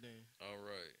moment of the year then. All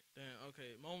right. Damn.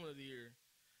 Okay, moment of the year.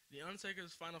 The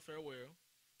Undertaker's final farewell.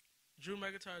 Drew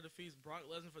McIntyre defeats Brock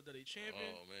Lesnar for WWE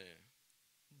Champion. Oh man.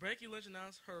 Becky Lynch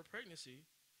announced her pregnancy.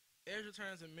 Edge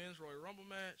returns in men's Royal Rumble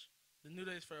match. The New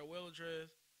Day's farewell address.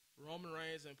 Roman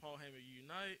Reigns and Paul Heyman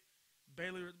unite.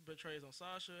 Bayley betrays on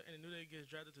Sasha, and the New Day gets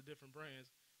drafted to different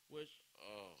brands. Which,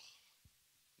 Oh.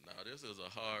 Now this is a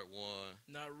hard one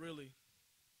not really.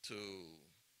 to.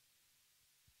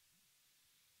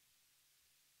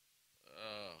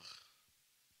 Uh,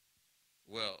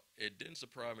 well, it didn't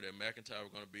surprise me that McIntyre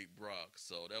was going to beat Brock,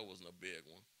 so that wasn't a big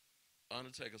one.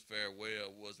 Undertaker's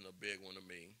farewell wasn't a big one to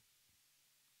me.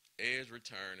 Edge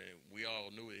returning, we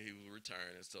all knew that he was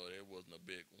returning, so that wasn't a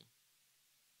big one.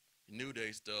 New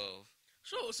Day stuff.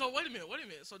 Sure. So wait a minute.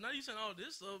 So now you saying all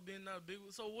this stuff being not a big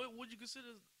one. So what would you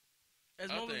consider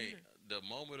as I moment of the think year? the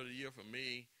moment of the year for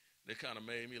me that kind of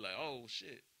made me like, oh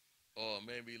shit, or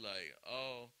maybe like,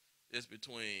 oh, it's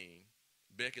between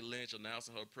Becky Lynch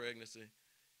announcing her pregnancy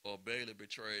or Bayley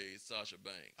betrays Sasha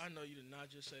Banks. I know you did not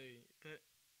just say that.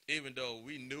 Even though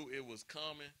we knew it was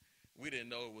coming, we didn't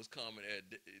know it was coming at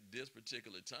this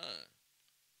particular time.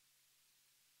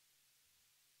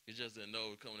 You just didn't know it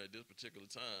was coming at this particular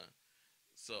time.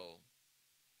 So,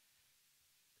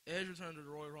 Edge returned to the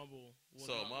Royal Rumble.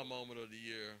 so my moment of the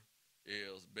year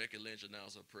is Becky Lynch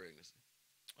announced her pregnancy.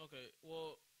 Okay,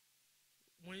 well,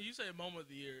 when you say moment of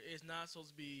the year, it's not supposed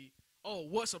to be, oh,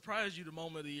 what surprised you the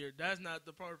moment of the year? That's not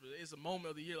the purpose. It's a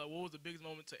moment of the year. Like, what was the biggest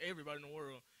moment to everybody in the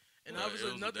world? And Well,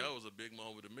 obviously, nothing. that was a big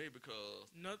moment to me because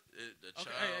The child,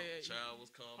 hey, child was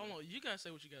coming. hold on, you gotta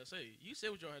say what you gotta say. You said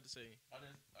what y'all had to say.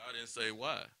 I didn't say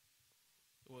why.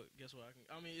 Well, guess what?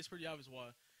 I mean, it's pretty obvious why.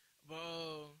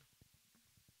 But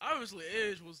obviously,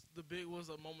 Edge was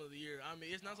a moment of the year. I mean,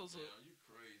 it's not supposed to. Damn, you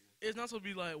crazy. It's not supposed to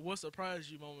be like what surprised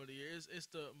you moment of the year. It's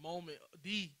the moment of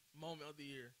the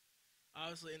year.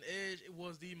 Obviously, and Edge it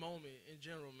was the moment in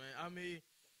general, man. I mean,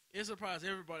 it surprised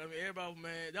everybody. I mean, everybody,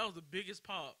 man, that was the biggest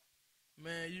pop,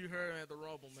 man. You heard at the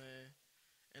Rumble, man,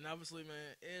 and obviously,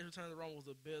 man, Edge return to the Rumble was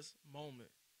the best moment.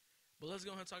 But let's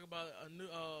go ahead and talk about a new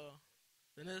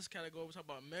the next category. We talk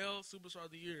about male superstar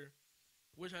of the year,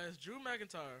 which has Drew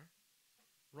McIntyre,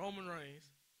 Roman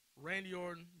Reigns, Randy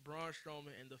Orton, Braun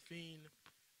Strowman, and The Fiend,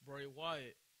 Bray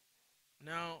Wyatt.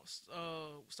 Now,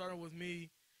 starting with me,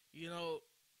 you know,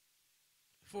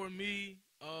 for me,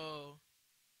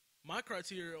 my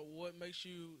criteria, what makes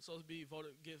you supposed to be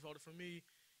get voted for me,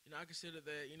 you know, I consider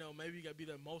that, you know, maybe you gotta be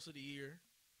there most of the year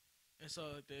and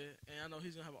stuff like that. And I know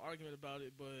he's gonna have an argument about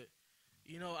it, but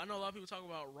you know, I know a lot of people talk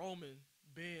about Roman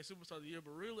being superstar of the year,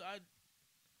 but really,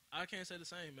 I can't say the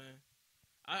same, man.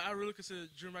 I really consider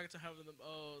Drew McIntyre having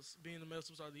being the male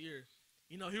superstar of the year.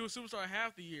 You know, he was superstar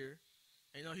half the year,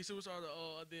 and you know, he's superstar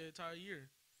the entire year.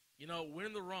 You know,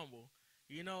 winning the Rumble.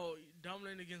 You know,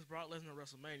 dominating against Brock Lesnar at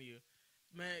WrestleMania.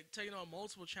 Man, taking on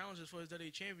multiple challenges for his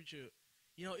WWE Championship.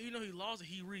 You know, even though he lost it,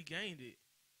 he regained it.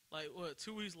 Like, what,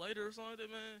 2 weeks later or something like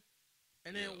that, man?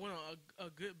 And then went on a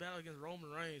good battle against Roman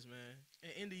Reigns, man.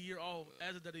 And end the year off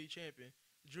as a WWE Champion.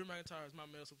 Drew McIntyre is my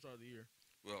male superstar of the year.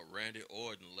 Well, Randy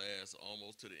Orton lasts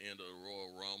almost to the end of the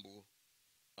Royal Rumble.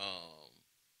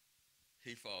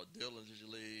 He fought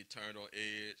diligently, turned on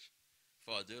Edge,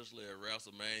 fought diligently at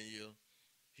WrestleMania.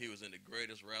 He was in the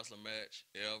greatest wrestling match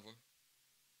ever.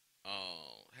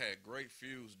 Had great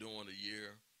feuds during the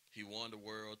year. He won the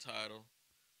world title.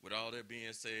 With all that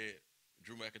being said,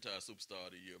 Drew McIntyre superstar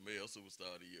of the year, male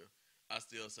superstar of the year. I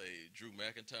still say Drew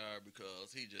McIntyre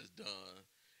because he just done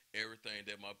everything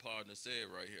that my partner said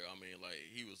right here. I mean, like,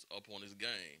 he was up on his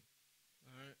game.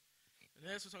 All right. And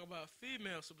next we're talking about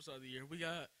female superstar of the year. We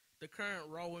got the current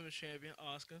Raw Women's Champion,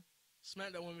 Asuka,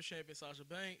 SmackDown Women's Champion, Sasha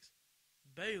Banks,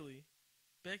 Bayley,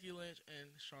 Becky Lynch, and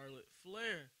Charlotte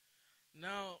Flair.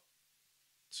 Now,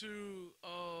 to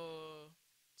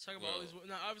talk about all these.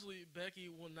 Now, obviously, Becky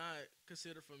will not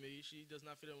consider for me. She does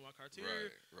not fit in with my criteria.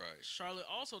 Right. Charlotte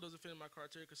also doesn't fit in my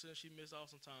criteria considering she missed out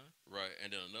some time. Right,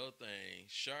 and then another thing,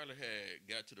 Charlotte had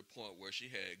got to the point where she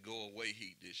had go away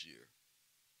heat this year.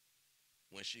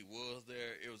 when she was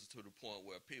there, it was to the point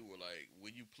where people were like,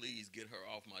 "Will you please get her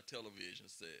off my television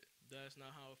set?" That's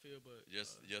not how I feel, but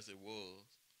Yes, it was.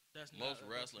 Most that's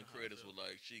wrestling not how I critics were feel.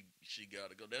 like, "She got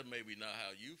to go." That may be not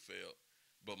how you felt,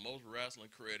 but most wrestling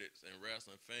critics and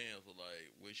wrestling fans were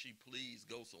like, "Will she please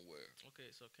go somewhere?"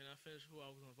 Okay, so can I finish who I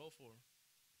was gonna vote for?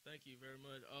 Thank you very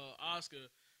much. Oscar.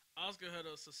 Oscar had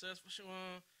a successful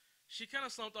one. She kind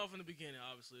of slumped off in the beginning,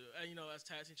 obviously. And, as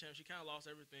tag team champ, she kind of lost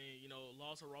everything.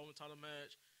 Lost her Roman title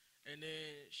match, and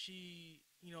then she,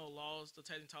 lost the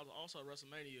tag team title also at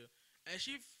WrestleMania. And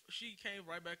she came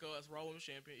right back up as Raw Women's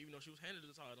Champion, even though she was handed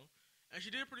the title, and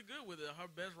she did pretty good with it. Her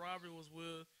best rivalry was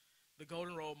with the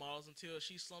Golden Role Models until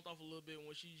she slumped off a little bit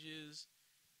when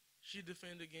she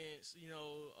defended against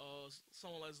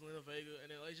someone like Zelina Vega,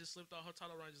 and then they just slipped off her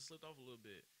title run, just slipped off a little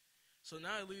bit. So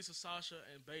now it leads to Sasha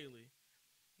and Bayley.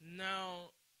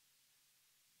 Now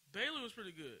Bayley was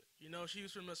pretty good. She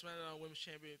was pretty much SmackDown Women's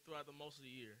Champion throughout the most of the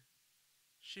year.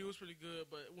 She was pretty good,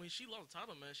 but when she lost the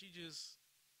title, man,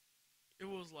 it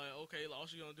was like, okay, all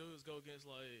she's gonna do is go against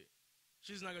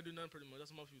she's not gonna do nothing pretty much. That's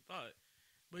what most people thought.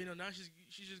 But now she's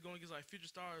just going against like future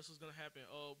stars who's gonna happen.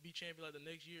 Oh, be champion like the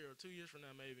next year or 2 years from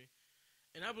now maybe.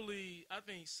 And I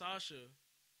think Sasha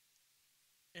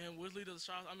and with leader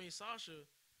Sasha, Sasha,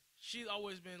 she's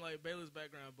always been like Bayley's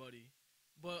background buddy.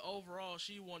 But overall,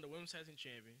 she won the Women's Tag Team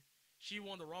Champion. She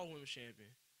won the Raw Women's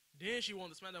Champion. Then she won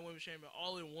the SmackDown Women's Champion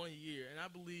all in 1 year. And I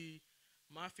believe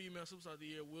my female superstar of the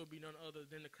year will be none other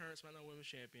than the current SmackDown Women's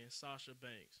Champion, Sasha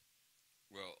Banks.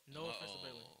 Well, No offense to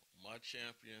Bayley. my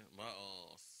champion, my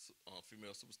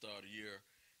female superstar of the year,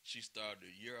 she started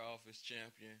the year off as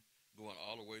champion, going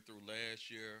all the way through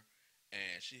last year,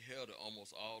 and she held it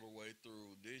almost all the way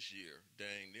through this year,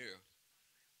 dang near.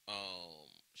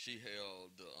 She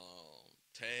held the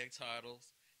tag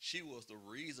titles. She was the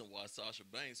reason why Sasha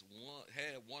Banks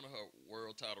had one of her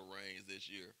world title reigns this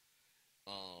year.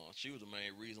 She was the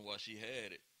main reason why she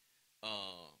had it.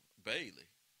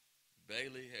 Bayley.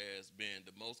 Bayley has been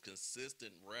the most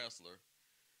consistent wrestler,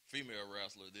 female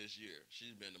wrestler this year.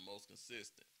 She's been the most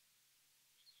consistent.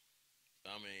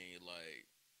 I mean, like,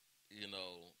 you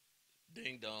know,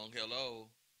 ding dong, hello.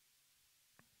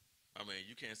 I mean,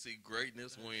 you can't see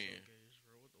greatness That is so win. gay,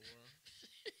 bro. What the world?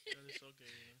 That is so gay,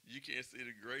 man. You can't see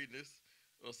the greatness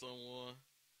of someone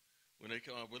when they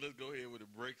come. But let's go ahead with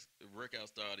the breakout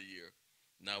star of the year.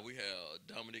 Now we have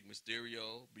Dominic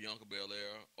Mysterio, Bianca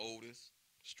Belair, Otis,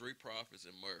 Street Profits,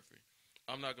 and Murphy.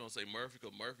 I'm not gonna say Murphy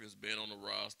because Murphy has been on the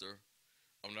roster.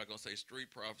 I'm not gonna say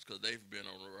Street Profits because they've been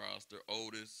on the roster.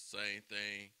 Otis, same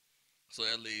thing. So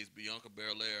that leaves Bianca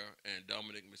Belair and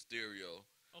Dominic Mysterio.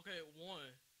 Okay,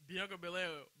 one. Bianca Belair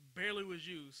barely was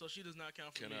used, so she does not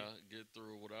count for Can me. I get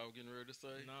through what I was getting ready to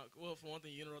say? Not well. For one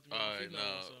thing, you interrupted me All on the right, female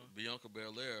one, now so Bianca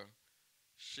Belair,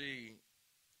 she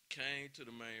came to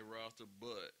the main roster,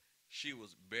 but she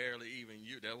was barely even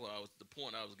used. That was the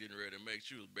point I was getting ready to make.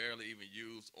 She was barely even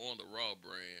used on the Raw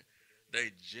brand.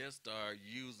 They just started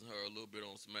using her a little bit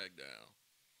on SmackDown.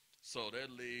 So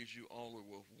that leaves you only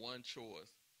with one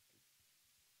choice,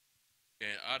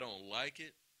 and I don't like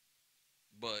it,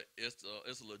 but it's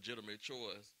a legitimate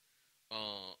choice.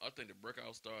 I think the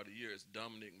breakout star of the year is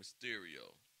Dominic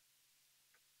Mysterio.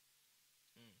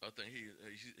 I think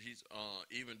he's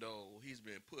even though he's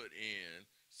been put in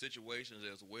situations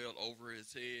as well over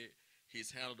his head,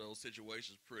 he's handled those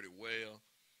situations pretty well.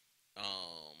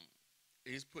 Um,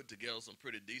 he's put together some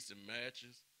pretty decent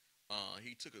matches.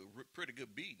 He took a pretty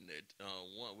good beating at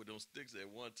one with those sticks at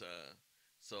one time.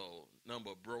 So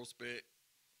number bro spec,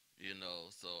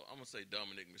 So I'm gonna say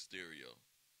Dominic Mysterio,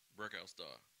 breakout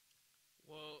star.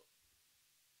 well,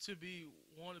 to be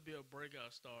a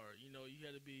breakout star, you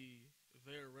had to be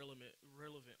very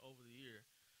relevant over the year.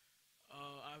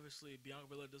 Obviously, Bianca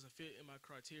Belair doesn't fit in my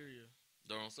criteria,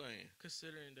 Know what I'm saying?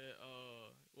 considering that,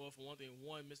 well, for one thing,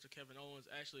 Mr. Kevin Owens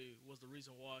actually was the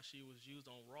reason why she was used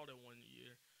on Raw that 1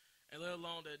 year. And let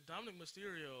alone that Dominic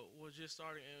Mysterio was just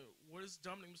starting. And what is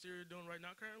Dominic Mysterio doing right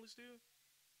now currently still?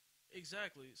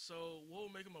 Exactly. So what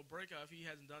would make him a breakout if he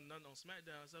hasn't done nothing on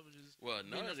SmackDown? Except for just Well,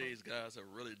 being none there of for. these guys have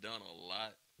really done a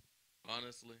lot,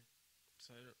 honestly.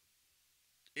 So,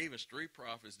 Even Street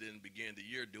Profits didn't begin the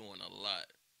year doing a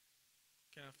lot.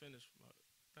 can I finish?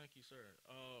 Thank you, sir.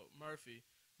 Murphy.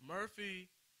 Murphy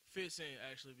fits in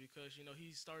actually because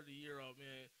he started the year off,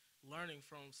 man, learning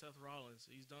from Seth Rollins.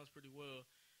 He's done pretty well,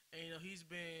 and he's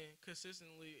been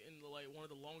consistently in one of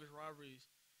the longest rivalries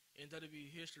in WWE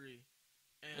history.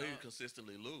 And He's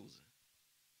consistently losing.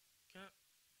 can I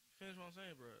finish what I'm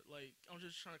saying, bro? Like I'm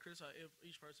just trying to criticize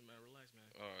each person, man. Relax, man.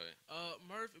 All right.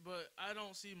 Murphy, but I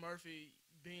don't see Murphy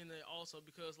being there also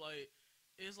because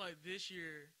it's like this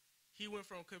year. he went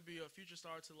from could be a future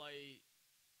star to like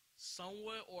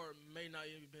somewhat or may not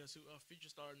even be a future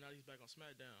star. Now he's back on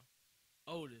SmackDown.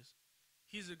 Otis,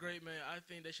 he's a great man. I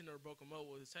think they should never broke him up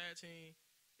with his tag team.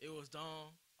 It was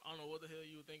dumb. I don't know what the hell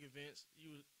you would think of Vince.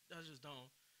 That's just dumb.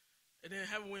 And then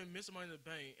having win Mr. Money in the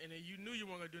Bank, and then you knew you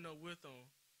weren't gonna do nothing with him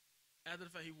after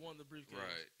the fact he won the briefcase.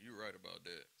 Right, you're right about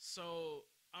that. So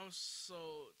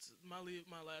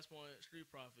my last point, Street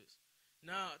Profits.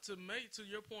 Now to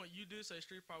your point, you did say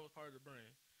Street Profits was part of the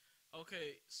brand.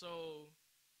 Okay, so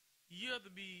you have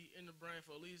to be in the brand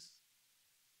for at least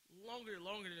longer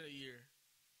than a year.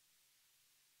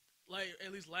 Like at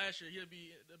least last year, he had to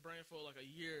be in the brand for like a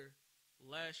year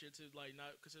last year to like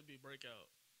not consider to be a breakout,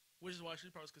 which is why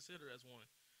Street Profits considered as one.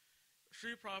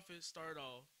 Street Profits started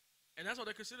off, and that's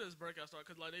what they consider as breakout star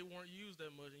because like they weren't used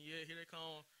that much, and yeah, here they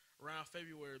come around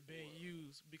February being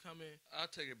used, becoming. I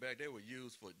take it back. They were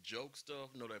used for joke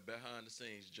stuff, that behind the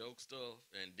scenes joke stuff,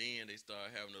 and then they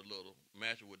started having a little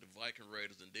match with the Viking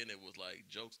Raiders, and then it was like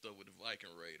joke stuff with the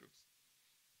Viking Raiders.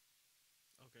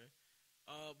 Okay.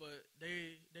 But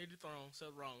they dethroned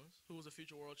Seth Rollins, who was a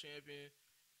future world champion.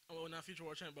 Well, not future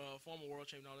world champion, but a former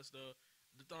world champion. All that stuff.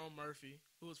 Dethroned Murphy,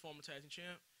 who was former tag team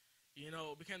champ.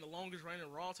 Became the longest reigning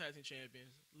Raw tag team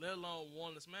champions. Let alone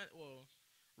won the Smack. Well,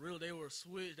 really, they were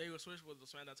switched. They were switched with the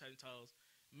SmackDown tag team titles,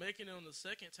 making them the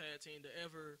second tag team to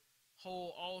ever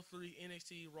hold all three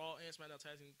NXT, Raw, and SmackDown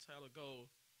tag team title gold.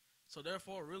 So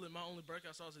therefore, really, my only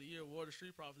breakout stars of the year were the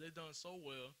Street Profits. They've done so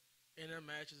well in their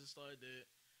matches and stuff like that.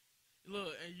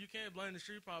 Look, and you can't blame the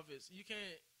Street Profits. You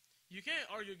can't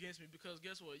argue against me because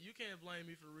guess what? You can't blame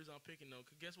me for the reason I'm picking them.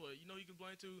 Cause guess what? You can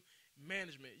blame too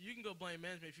management. You can go blame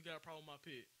management if you got a problem with my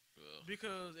pick. Well,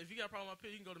 Because if you got a problem with my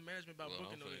pick, you can go to management about I'm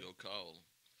booking them. finna go call them.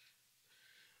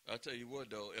 I'll tell you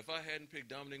what though, if I hadn't picked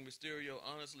Dominic Mysterio,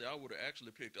 honestly, I would have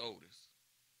actually picked Otis.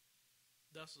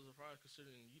 That's a surprise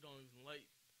considering you don't even like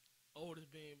Otis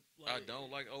being like. I don't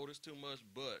like Otis too much,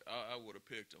 but I would have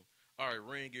picked him. All right,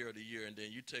 Ring Gear of the Year, and then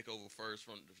you take over first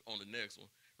on the next one.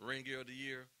 Ring Gear of the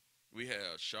Year, we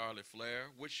have Charlotte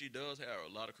Flair, which she does have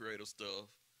a lot of creative stuff.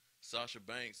 Sasha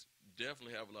Banks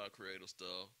definitely have a lot of creative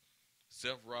stuff.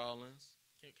 Seth Rollins,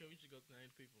 Can we just go to name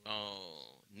people?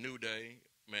 New Day.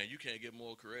 Man, you can't get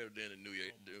more creative than the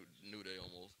New Day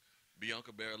almost.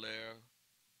 Bianca Belair,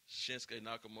 Shinsuke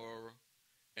Nakamura,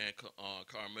 and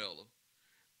Carmella.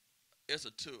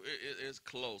 It's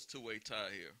close two-way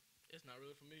tie here. It's not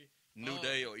really for me. New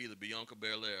Day or either Bianca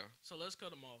Belair. So let's cut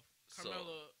them off.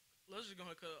 Carmella. Let's just go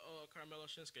ahead and cut Carmella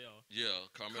Shinsuke off. Yeah,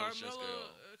 Carmella Shinsuke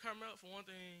off. Carmella, for one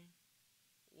thing,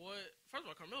 first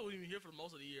of all, Carmella wasn't even here for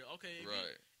most of the year. Okay, if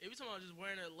you're talking about just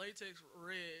wearing that latex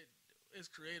red is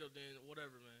creative, then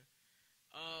whatever, man.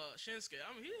 Shinsuke,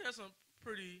 I mean, he has some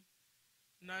pretty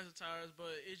nice attires,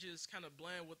 but it's just kind of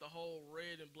bland with the whole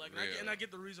red and black. Yeah. And I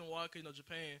get the reason why, because,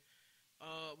 Japan.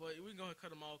 But we can go ahead and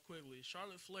cut them off quickly.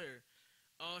 Charlotte Flair.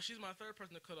 She's my third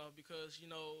person to cut off because,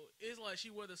 it's like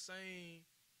she wear the same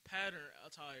pattern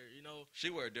attire, She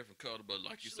wear a different color, but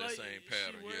like you said, same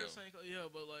pattern, she wear the same color,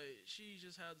 but like she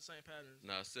just had the same patterns.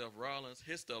 Now Seth Rollins,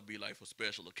 his stuff be like for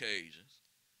special occasions.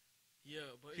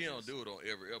 Yeah, but he don't do it on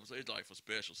every episode. It's like for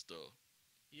special stuff.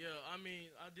 Yeah, I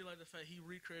mean, I did like the fact he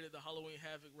recreated the Halloween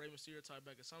Havoc Rey Mysterio type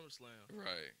back at SummerSlam.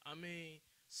 Right. I mean,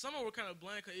 some of them were kind of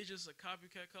bland because it's just a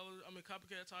copycat color. I mean,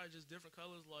 copycat attire, just different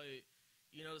colors, like,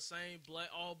 the same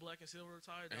all black and silver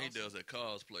attire. And he does that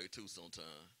cosplay too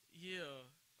sometimes. Yeah.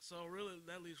 So really,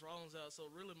 that leaves Rollins out. So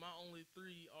really, my only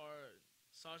three are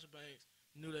Sasha Banks,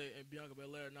 New Day, and Bianca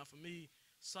Belair. Now for me,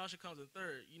 Sasha comes in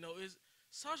third.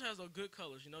 Sasha has no good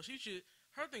colors.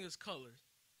 Her thing is colors,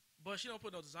 but she don't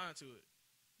put no design to it.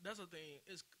 That's the thing.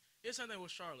 It's something with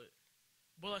Charlotte,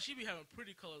 but like she be having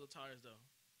pretty colored attires though.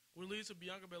 Which leads to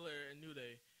Bianca Belair and New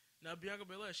Day. Now Bianca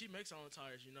Belair, she makes her own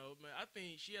attires. Man, I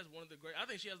think she has I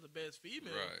think she has the best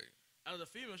female. Right. Out of the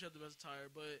female, she has the best attire,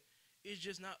 but it's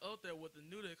just not up there with the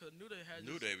New Day because New Day had.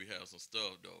 New Day be having some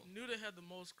stuff though. New Day had the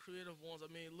most creative ones. I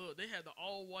mean, look, they had the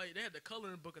all white. They had the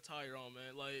coloring book attire on,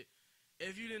 man. Like,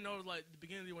 if you didn't know, like the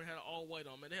beginning of the year when they had all white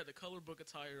on, man, they had the color book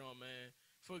attire on, man.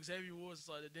 For Xavier Woods,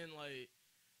 it's like they didn't like.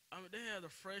 I mean, they had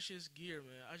the freshest gear,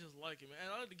 man. I just like it, man.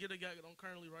 And I like the gear they got on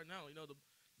currently right now.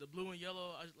 The blue and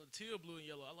yellow, the teal blue and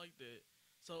yellow. I like that.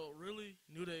 So really,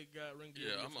 New Day got ring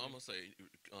gear. Yeah, I'm gonna say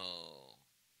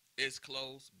it's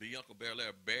close. Bianca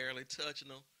Belair barely touching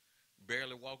them,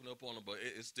 barely walking up on them, but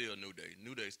it's still New Day.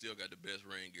 New Day still got the best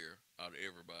ring gear out of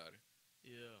everybody.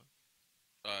 Yeah.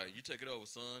 All right, you take it over,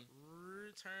 son.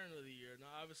 Return of the year. Now,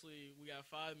 obviously, we got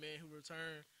 5 men who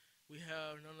return. We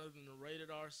have none other than the Rated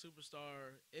R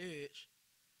superstar Edge,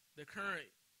 the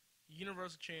current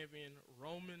Universal Champion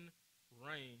Roman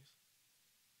Reigns.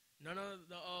 None of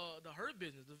the Hurt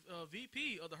Business, the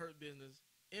VP of the Hurt Business,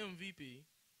 MVP.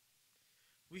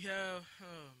 We have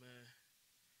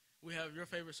we have your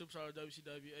favorite superstar of WCW,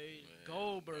 Man,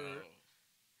 Goldberg, no.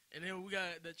 and then we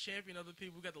got the champion of the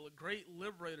people. We got the Great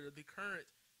Liberator, the current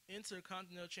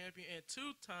Intercontinental Champion and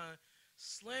two-time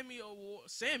Sammy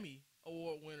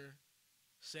Award winner,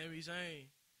 Sami Zayn.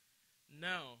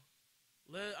 Now,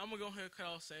 I'm gonna go ahead and cut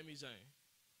off Sami Zayn.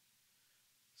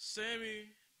 Sammy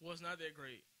was not that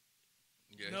great.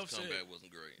 Yeah, his Enough said. comeback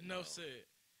wasn't great. Enough No. said.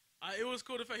 It was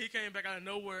cool the fact he came back out of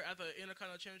nowhere after the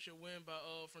Intercontinental Championship win by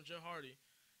from Jeff Hardy,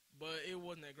 but it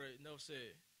wasn't that great. Enough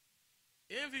said.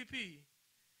 MVP.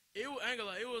 I ain't gonna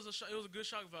lie, it was a good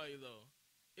shock value though.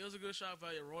 It was a good shock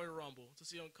value, Royal Rumble, to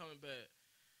see him coming back.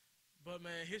 But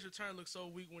man, his return looked so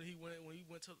weak when he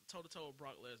went toe to toe with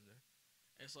Brock Lesnar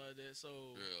and so like that.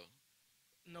 So Yeah.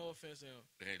 no offense to him.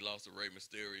 Then he lost to Rey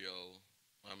Mysterio.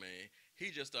 I mean, he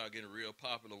just started getting real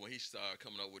popular when he started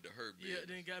coming up with the Hurt Yeah, Business.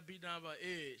 then he got beat down by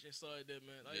Edge and stuff like that,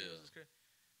 man. Like, it Yeah. was just crazy.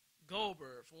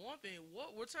 Goldberg, for one thing,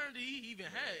 what return did he even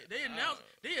have? Man,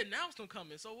 They announced him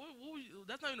coming, so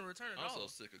that's not even a return at I'm all.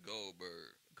 so sick of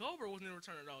Goldberg. Goldberg wasn't in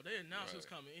return at all. They announced he was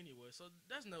Right. coming anyway, so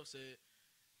that's enough said.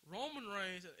 Roman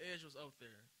Reigns and Edge was up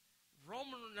there.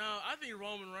 I think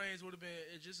Roman Reigns would have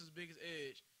been just as big as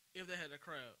Edge if they had a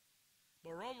crowd.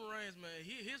 But Roman Reigns, man,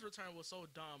 his return was so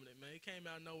dominant, man. He came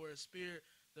out of nowhere, speared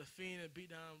the Fiend and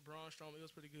beat down Braun Strowman. It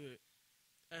was pretty good.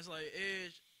 That's like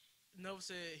Edge never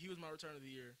said he was my return of the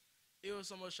year. It was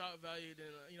so much shock value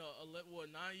than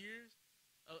 9 years,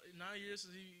 9 years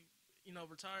since he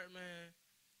retired, man.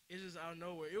 It's just out of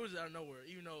nowhere. It was out of nowhere,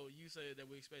 even though you said that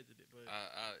we expected it. But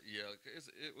Yeah,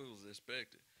 it was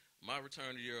expected. My return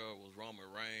of the year was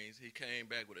Roman Reigns. He came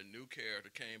back with a new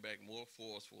character, came back more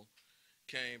forceful,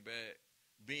 came back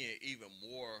being even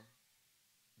more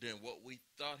than what we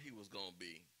thought he was gonna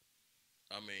be.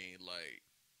 I mean, like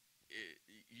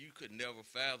you could never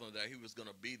fathom that he was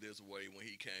gonna be this way when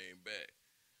he came back.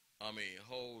 I mean,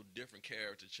 whole different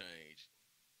character change,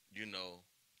 you know.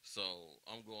 So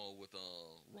I'm going with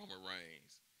Roman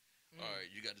Reigns. All right,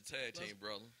 you got the tag team,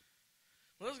 brother.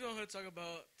 let's go ahead and talk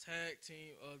about tag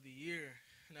team of the year.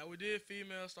 Now we did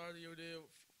female star of the year.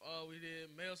 We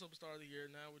did male superstar of the year.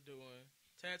 Now we're doing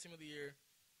tag team of the year.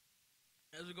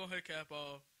 As we go ahead and cap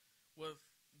off with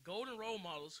golden role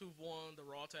models who've won the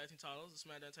Raw tag team titles, the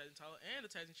SmackDown tag team title, and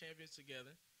the tag team champions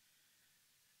together.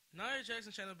 Nia Jax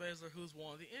and Shayna Baszler, who's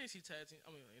won the NXT tag team,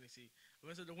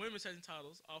 the women's tag team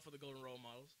titles, off of the golden role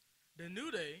models. The New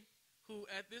Day, who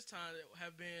at this time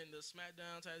have been the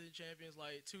SmackDown tag team champions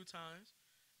like 2 times,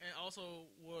 and also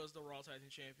was the Raw tag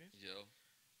team champions. Yo.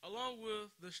 Along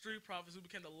with the Street Profits, who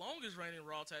became the longest reigning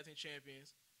Raw tag team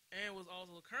champions, and was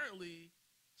also currently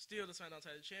still the SmackDown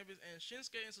tag team champions, and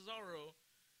Shinsuke and Cesaro,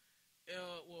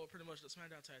 pretty much the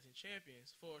SmackDown tag team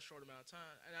champions for a short amount of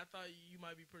time. And I thought you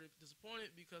might be pretty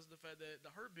disappointed because of the fact that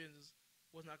the Hurt Business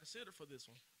was not considered for this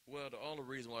one. Well, the only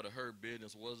reason why the Hurt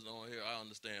Business wasn't on here, I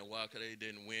understand why, because they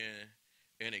didn't win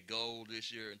any gold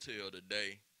this year until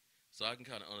today. So I can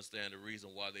kind of understand the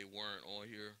reason why they weren't on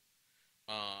here.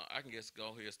 I can just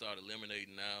go ahead and start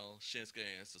eliminating now. Shinsuke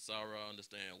and Cesaro, I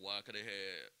understand why, because they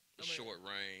had a short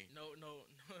reign. No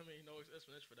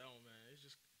explanation for that one, man. It's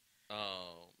just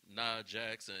Nia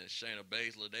Jax and Shayna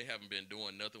Baszler, they haven't been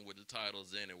doing nothing with the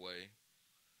titles anyway.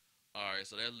 All right,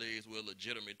 so that leaves with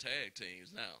legitimate tag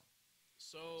teams now.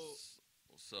 So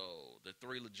the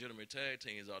 3 legitimate tag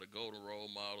teams are the Golden Role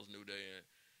Models, New Day,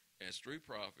 and Street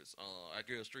Profits. I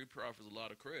give Street Profits a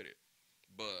lot of credit,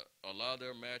 but a lot of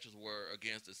their matches were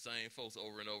against the same folks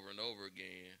over and over and over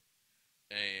again,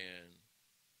 and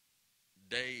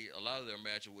a lot of their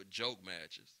matches were joke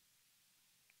matches.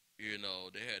 You know,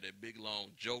 they had that big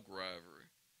long joke rivalry,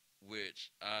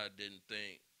 which I didn't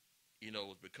think,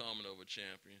 was becoming of a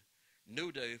champion.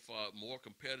 New Day fought more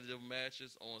competitive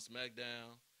matches on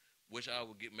SmackDown, which I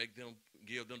would give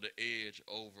them the edge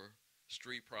over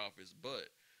Street Profits. But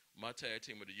my tag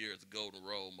team of the year is the Golden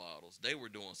Role Models. They were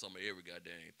doing some of every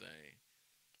goddamn thing.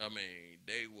 I mean,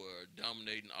 they were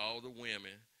dominating all the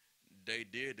women. They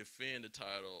did defend the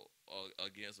title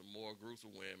against more groups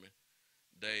of women.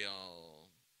 They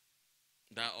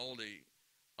not only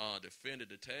defended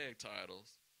the tag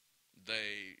titles,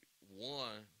 they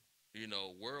won,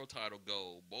 world title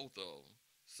gold, both of them.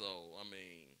 So, I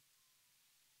mean,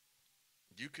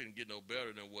 you couldn't get no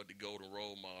better than what the Golden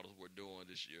Role Models were doing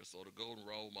this year. So the Golden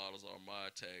Role Models are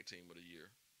my tag team of the year.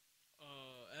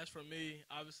 As for me,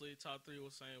 obviously top 3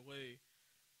 was the same way.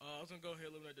 I was gonna go ahead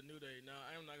and eliminate the New Day. Now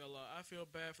I am not gonna lie, I feel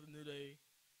bad for the New Day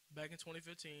back in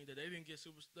 2015 that they didn't get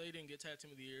tag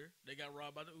team of the year. They got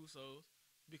robbed by the Usos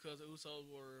because the Usos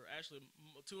were actually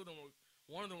 2 of them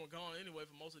one of them were gone anyway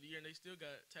for most of the year, and they still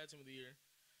got tag team of the year.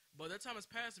 But that time has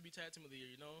passed to be tag team of the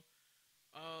year.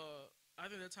 Uh, I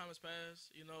think that time has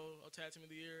passed. A tag team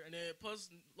of the year, and then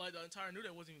plus like the entire New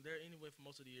Day wasn't even there anyway for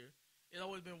most of the year. It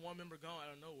always been one member gone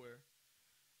out of nowhere.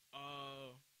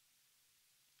 Uh,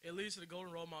 it leads to the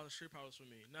golden role model of Street Profits for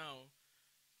me. Now,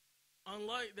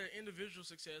 unlike their individual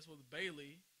success with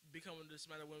Bailey becoming the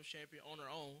SmackDown Women's Champion on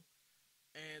her own,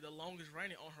 and the longest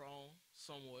reigning on her own,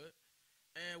 somewhat,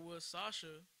 and with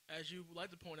Sasha, as you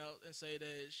like to point out and say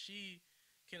that she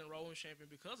can enroll in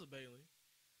champion because of Bailey.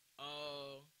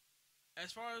 Uh,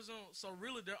 as far as so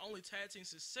really their only tag team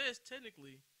success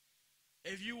technically,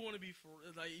 if you want to be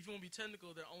if you want to be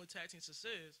technical, their only tag team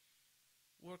success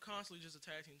were constantly just the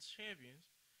tag team champions.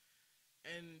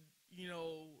 And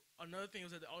another thing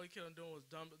was that all they kept on doing was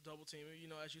double teaming.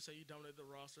 As you say, you dominated the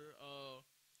roster.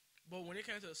 But when it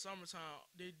came to the summertime,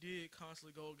 they did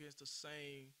constantly go against the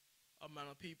same amount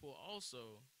of people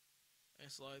also. And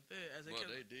it's like that.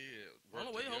 They did.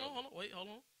 Hold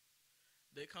on.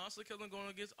 They constantly kept on going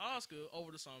against Asuka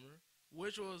over the summer,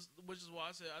 which is why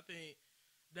I said I think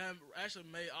that actually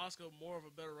made Asuka more of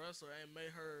a better wrestler and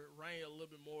made her reign a little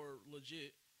bit more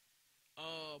legit.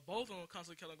 Both of them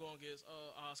constantly kept on going against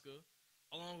Asuka,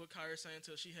 along with Kairi Sane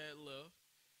until she had left.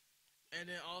 And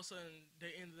then all of a sudden,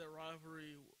 they ended their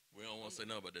rivalry. We don't want to say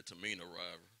nothing about that Tamina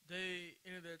rivalry. They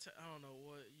ended their. I don't know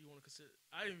what you want to consider.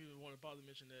 I didn't even want to bother to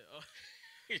mention that.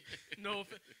 No,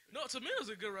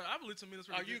 Tamina's a good wrestler. I believe Tamina's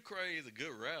pretty good. Are you crazy? A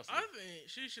good wrestler. I think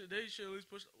they should at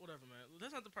least push. Whatever, man.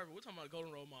 That's not the purpose. We're talking about a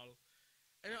golden role model.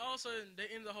 And then all of a sudden,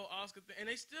 they ended the whole Asuka thing. And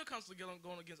they still constantly get on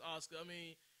going against Asuka. I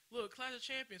mean, look, Clash of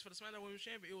Champions for the SmackDown Women's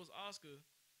Champion, it was Asuka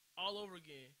all over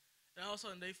again. And all of a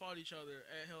sudden, they fought each other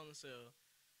at Hell in a Cell.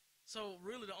 So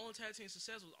really, the only tag team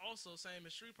success was also same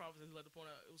as Street Profits. As you like to point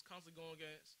out, it was constantly going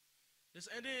against this,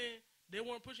 and then they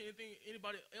weren't pushing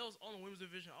anybody else on the women's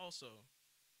division also.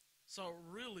 So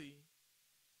really,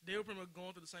 they were pretty much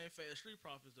going through the same fate as Street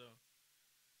Profits though.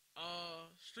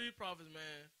 Street Profits,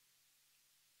 man.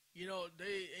 Look,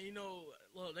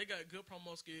 they got good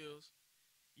promo skills.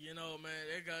 Man,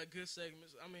 they got good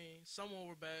segments. I mean, someone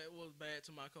was bad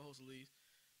to my co-host at least.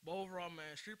 But overall,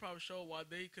 man, Street Profits showed why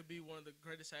they could be one of the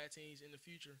greatest tag teams in the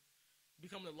future.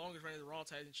 Becoming the longest reigning Raw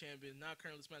Tag Team Champion, now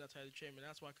currently SmackDown Tag Team Champion.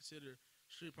 That's why I consider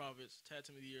Street Profits Tag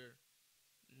Team of the Year.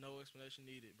 No explanation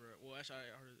needed, bro. Well, actually,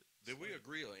 I heard it. Did we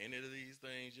agree on any of these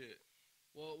things yet?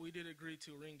 Well, we did agree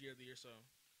to Ring Gear of the Year, so.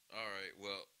 All right,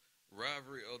 well,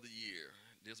 Rivalry of the Year.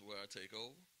 This is where I take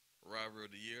over. Rivalry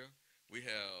of the Year. We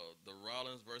have the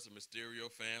Rollins versus Mysterio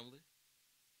family.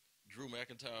 Drew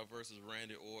McIntyre versus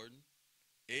Randy Orton.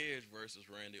 Edge versus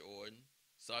Randy Orton.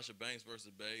 Sasha Banks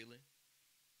versus Bayley.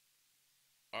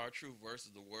 R-Truth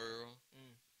versus the World.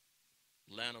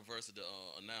 Lana versus the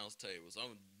announce tables.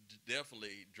 I'm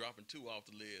definitely dropping 2 off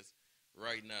the list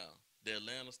right now. The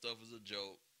Atlanta stuff is a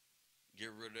joke.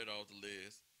 Get rid of that off the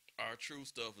list. R-Truth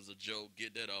stuff is a joke.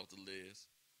 Get that off the list.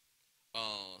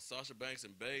 Sasha Banks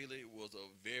and Bayley was a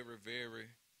very, very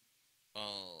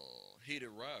heated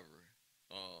rivalry.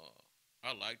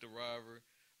 I like the rivalry.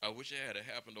 I wish it had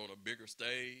happened on a bigger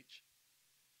stage,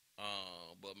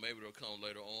 but maybe it'll come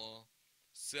later on.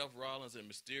 Seth Rollins and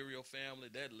Mysterio family,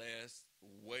 that lasts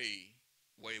way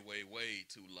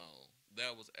too long.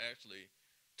 That was actually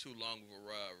too long of a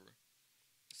rivalry.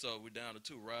 So we're down to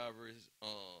 2 rivalries,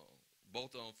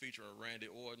 both of them featuring Randy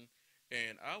Orton.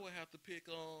 And I would have to pick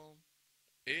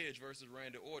Edge versus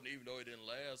Randy Orton, even though it didn't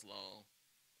last long.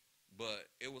 But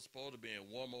it was supposed to be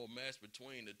in one more match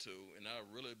between the two, and I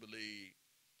really believe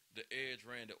the Edge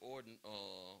Randy Orton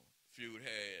feud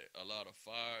had a lot of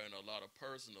fire and a lot of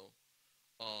personal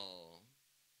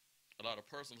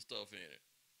stuff in it,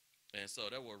 and so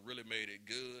that what really made it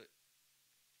good.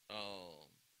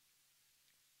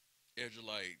 It's just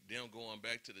like them going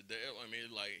back to the day. I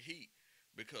mean, like heat,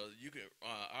 because you can.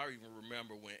 I even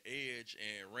remember when Edge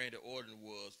and Randy Orton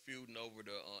was feuding over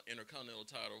the Intercontinental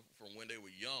title from when they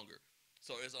were younger.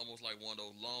 So it's almost like one of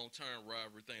those long-term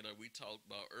rivalry things that we talked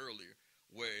about earlier,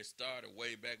 where it started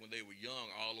way back when they were young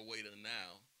all the way to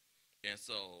now. And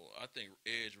so I think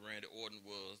Edge Randy Orton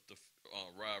was the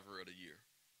rivalry of the year.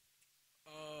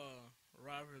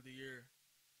 Rivalry of the year.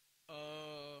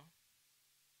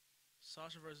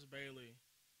 Sasha versus Bayley.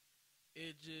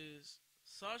 It just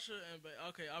Sasha and Bayley.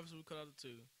 Okay, obviously we cut out the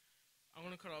 2. I'm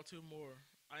gonna cut out 2 more.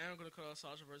 I am gonna cut out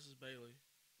Sasha versus Bayley.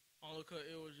 Only because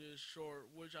it was just short,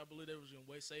 which I believe they was gonna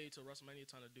wait save till WrestleMania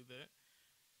time to do that.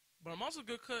 But I'm also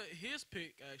gonna cut his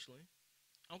pick. Actually,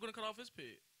 I'm gonna cut off his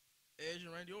pick, Edge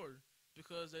and Randy Orton,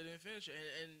 because they didn't finish it.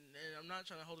 And I'm not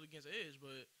trying to hold it against Edge,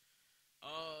 but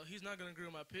he's not gonna agree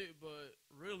with my pick. But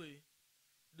really,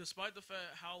 despite the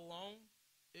fact how long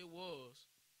It was,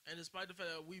 and despite the fact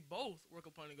that we both were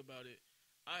complaining about it,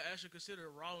 I actually consider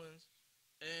Rollins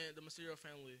and the Mysterio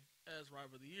family as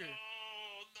rival of the year.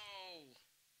 Oh no!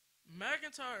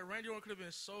 McIntyre and Randy Orton could have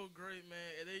been so great,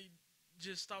 man, and they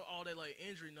just stopped all that like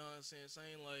injury nonsense,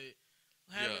 saying like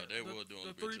Yeah, having they the were doing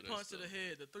the a bit three to that punch to the stuff.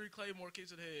 head, the three Claymore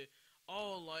kicks to the head,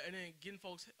 all like, and then getting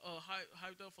folks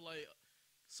hyped up for like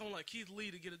someone like Keith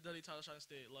Lee to get a dirty title shot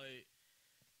instead. Like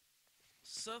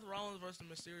Seth Rollins versus the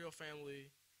Mysterio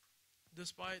family,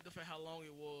 despite the fact how long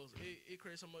it was, it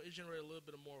created some, it generated a little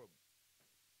bit of more,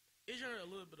 it generated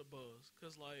a little bit of buzz,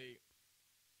 cause like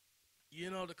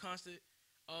the constant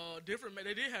different.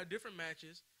 They did have different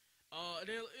matches. And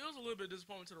then it was a little bit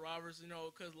disappointing to the Robbers,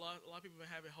 because a lot of people have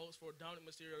been having hopes for Dominic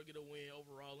Mysterio to get a win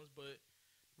over Rollins, but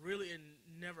really it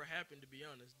never happened, to be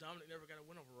honest. Dominic never got a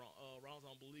win over Rollins,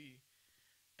 I don't believe.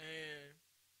 And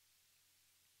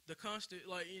the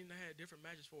constant, like, they had different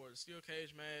matches for it. The steel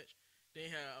cage match, then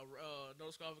you had a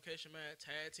no disqualification match,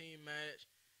 tag team match.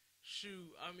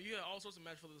 Shoot, I mean, you had all sorts of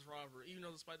matches for this rivalry, even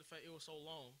though despite the fact it was so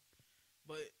long.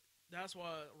 But that's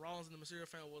why Rollins and the Mysterio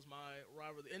fan was my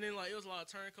rivalry. And then, like, it was a lot of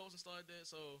turncoats and stuff like that,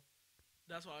 so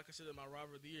that's why I consider my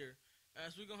rivalry of the year.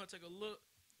 As we're going to take a look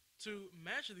to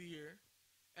match of the year,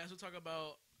 as we talk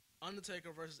about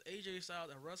Undertaker versus AJ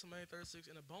Styles at WrestleMania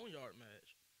 36 in a Boneyard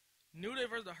match. New Day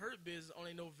versus the Hurt Business on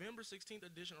a November 16th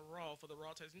edition of Raw for the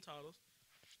Raw Tag Team titles.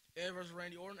 Ed versus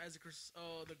Randy Orton as the greatest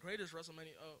the greatest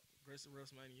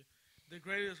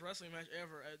wrestling match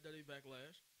ever at WWE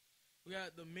Backlash. We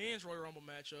got the men's Royal Rumble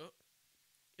matchup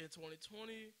in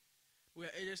 2020. We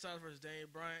got AJ Styles versus Daniel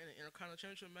Bryan in the Intercontinental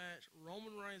Championship match.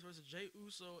 Roman Reigns versus Jey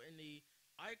Uso in the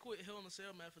I Quit Hell in a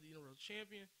Cell match for the Universal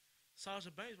Champion.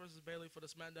 Sasha Banks versus Bayley for the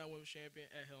SmackDown Women's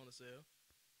Champion at Hell in a Cell.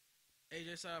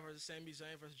 AJ Styles versus Sami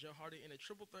Zayn versus Jeff Hardy in a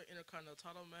triple threat Intercontinental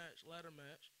title match, ladder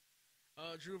match.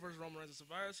 Drew versus Roman Reigns at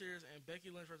Survivor Series, and Becky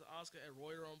Lynch versus Asuka at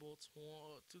Royal Rumble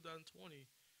 2020.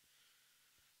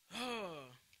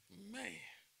 Man,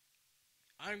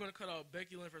 I'm going to cut out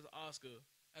Becky Lynch versus Asuka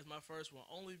as my first one,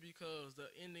 only because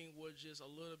the ending was just a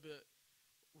little bit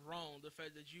wrong. The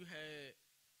fact that you had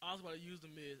Asuka to use the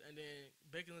Miz, and then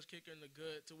Becky Lynch kick her in the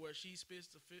gut to where she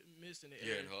spits the mist in the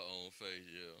yeah, air. in her own face,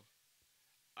 yeah.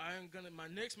 My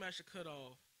next match to cut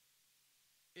off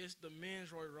is the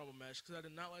men's Royal Rumble match, because I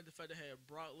did not like the fact that they had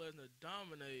Brock Lesnar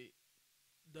dominate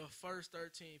the first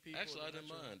 13 people. Actually, I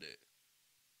didn't mind it.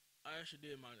 I actually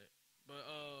did mind it, but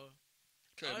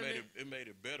Cause it made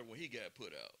it better when he got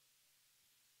put out.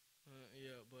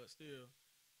 Yeah, but still,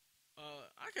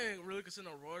 I can't really consider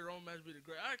a Royal Rumble match be the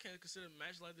great. I can't consider a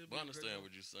match like this. But I understand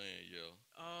what you're saying, yo.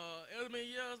 I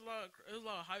mean, yeah, it was a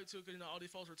lot of hype too, because all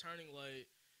these folks returning, like,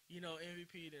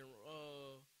 MVP, then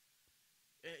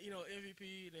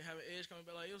MVP, then having Edge coming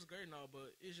back, like, it was great and all,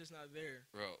 but it's just not there.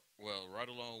 Well, right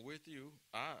along with you,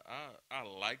 I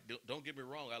liked. Don't get me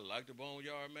wrong, I liked the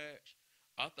Boneyard match.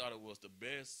 I thought it was the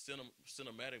best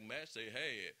cinematic match they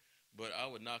had, but I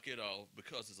would knock it off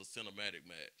because it's a cinematic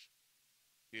match.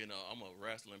 I'm a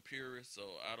wrestling purist,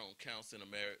 so I don't count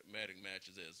cinematic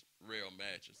matches as real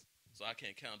matches. So I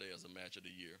can't count it as a match of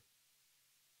the year.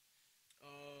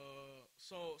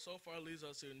 So far it leads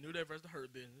us to New Day versus the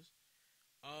Hurt Business.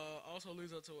 Also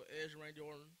leads up to Edge and Randy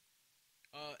Orton.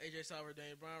 AJ Styles versus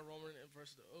Daniel Bryan, Roman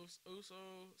versus the Uso.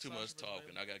 Too much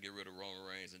talking. I gotta get rid of Roman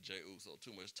Reigns and Jey Uso.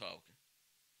 Too much talking.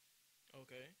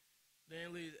 Okay.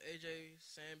 Then leads AJ,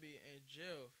 Sammy, and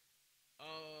Jeff.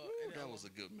 Ooh, that was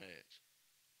a good match.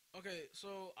 Okay,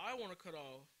 so I want to cut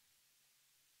off.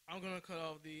 I'm gonna cut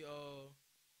off the.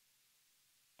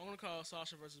 I'm gonna call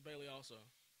Sasha versus Bayley also.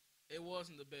 It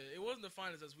wasn't the best. It wasn't the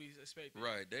finest as we expected.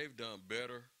 Right, they've done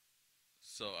better.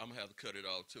 So I'm gonna have to cut it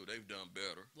off too. They've done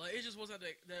better. Like, it just wasn't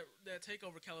that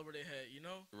takeover caliber they had,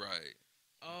 Right.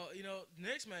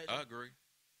 Next match. I agree.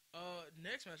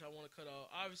 Next match I want to cut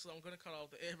off. Obviously, I'm gonna cut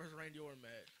off the Edge versus Randy Orton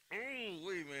match. Ooh,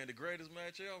 wait, man, the greatest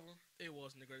match ever. It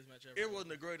wasn't the greatest match ever. It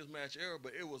wasn't the greatest match ever,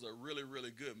 but it was a really,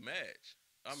 really good match.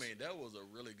 I mean, that was a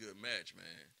really good match,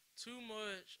 man. Too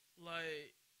much,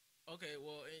 like, okay,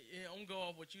 well, I'm gonna go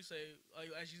off what you say. Like,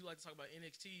 as you like to talk about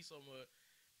NXT so much,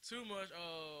 too much.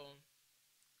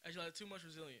 Actually, like, too much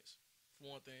resilience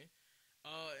for one thing.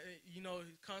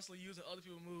 Constantly using other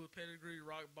people's moves, pedigree,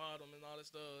 rock bottom, and all that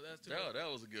stuff. That's too much. That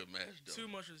was a good match, though. Too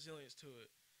much resilience to it.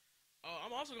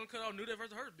 I'm also gonna cut off New Day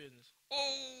versus Hurt Business.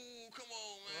 Oh, come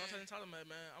on, man. Well, I'm taking title match,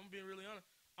 man. I'm being really honest.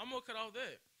 I'm gonna cut off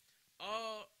that.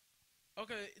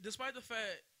 Okay. Despite the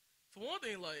fact, for one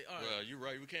thing, like, all right. Well, you're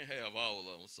right. We can't have all of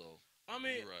them, so. I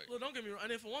mean, right. Look, don't get me wrong.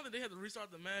 And then for one thing, they had to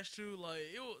restart the match too.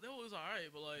 Like, that was all right,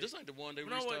 but like, this ain't the one they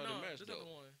restarted the match, this though. Not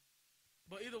the one.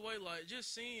 But either way, like,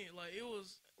 just seeing, like, it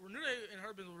was New Day and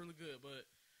Hurt Business were really good, but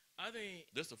I think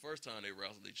This the first time they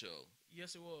wrestled each other.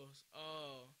 yes, it was.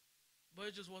 But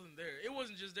it just wasn't there. It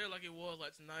wasn't just there like it was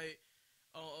like tonight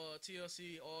on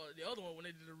TLC or the other one when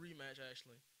they did a rematch.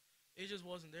 Actually, it just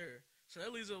wasn't there. So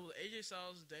that leaves us with AJ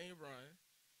Styles, Daniel Bryan,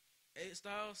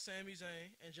 Styles, Sami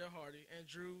Zayn, and Jeff Hardy, and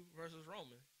Drew versus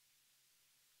Roman.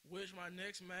 Which my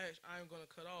next match I'm gonna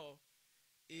cut off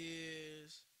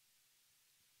is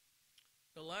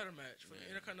the ladder match for the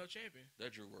Man, Intercontinental Champion.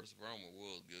 that Drew versus Roman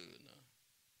was good. Now,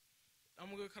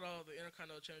 I'm gonna cut off the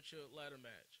Intercontinental Championship ladder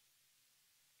match.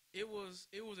 It was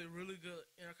a really good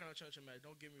Intercontinental Championship match.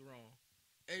 Don't get me wrong.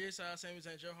 AJ Styles, Sami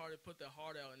Zayn, Jeff Hardy put their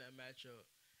heart out in that matchup.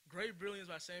 Great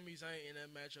brilliance by Sami Zayn in that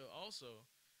matchup also.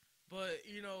 But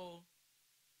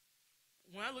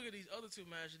when I look at these other two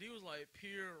matches, he was like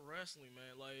pure wrestling,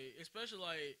 man. Like especially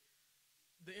like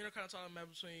the Intercontinental match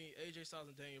between AJ Styles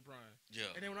and Daniel Bryan.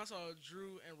 yeah, And then when I saw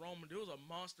Drew and Roman, there was a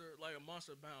monster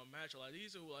bound match. Like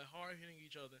these two were like hard hitting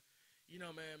each other.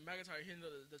 Man, McIntyre hitting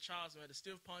the chops, man, the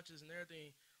stiff punches and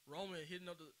everything. Roman hitting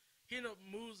up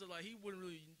moves that like he wouldn't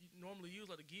really normally use,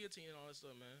 like the guillotine and all that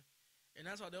stuff, man. And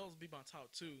that's why that was be my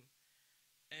top two.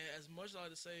 And as much as I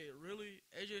like to say, really,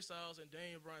 AJ Styles and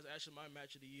Daniel Bryan is actually my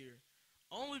match of the year.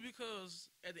 Only because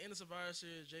at the end of Survivor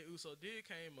Series, Jey Uso did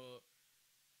came up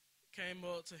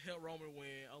to help Roman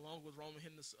win, along with Roman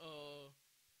hitting this,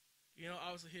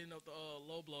 obviously hitting up the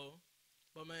low blow.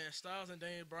 But man, Styles and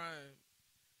Daniel Bryan,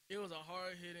 it was a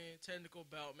hard hitting technical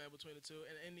bout, man, between the two.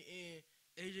 And in the end,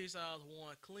 AJ Styles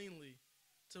won cleanly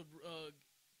to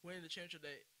win the championship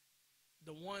that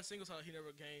the one single title he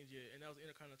never gained yet, and that was the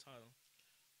Intercontinental title.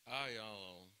 I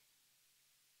um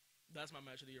That's my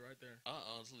match of the year right there. I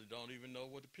honestly don't even know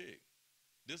what to pick.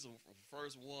 This is the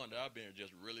first one that I've been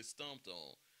just really stumped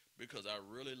on because I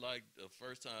really liked the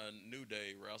first time New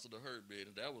Day wrestled the Hurt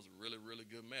Business. That was a really, really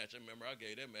good match. I remember I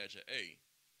gave that match an A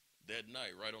that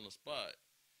night, right on the spot.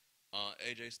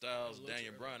 AJ Styles,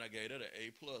 Daniel Bryan, I gave that an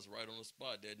A plus right on the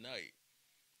spot that night.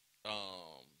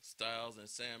 Styles and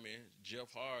Sammy,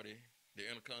 Jeff Hardy, the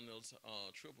Intercontinental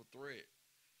Triple Threat.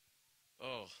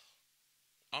 Oh,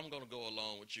 I'm gonna go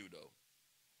along with you though.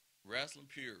 Wrestling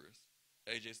purists,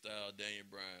 AJ Styles, Daniel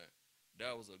Bryan.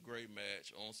 That was a great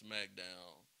match on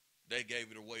SmackDown. They gave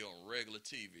it away on regular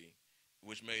TV,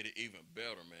 which made it even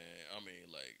better, man. I mean,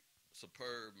 like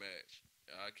superb match.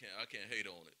 I can't hate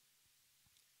on it.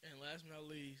 And last but not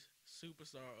least,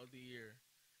 Superstar of the Year.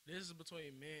 This is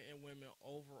between men and women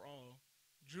overall.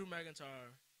 Drew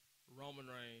McIntyre, Roman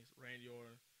Reigns, Randy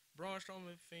Orton, Braun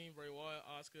Strowman, Fiend, Bray Wyatt,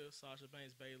 Asuka, Sasha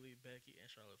Banks, Bayley, Becky, and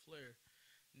Charlotte Flair.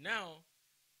 Now,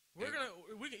 we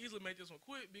can easily make this one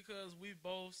quick because we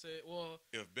both said, well,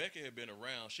 If Becky had been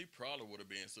around, she probably would have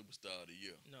been Superstar of the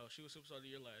Year. no, she was Superstar of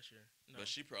the Year last year. No, But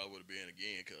she probably would have been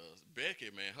again because Becky,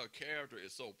 man, her character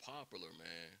is so popular,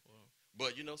 man. well,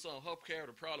 But you know something, her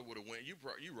character probably would have went. You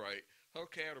right. Her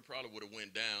character probably would have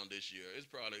went down this year. It's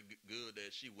probably good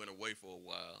that she went away for a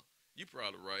while. You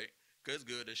probably right. Cause it's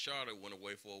good that Charlotte went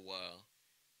away for a while.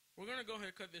 we're gonna go ahead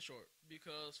and cut this short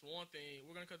because for one thing,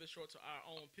 we're gonna cut this short to our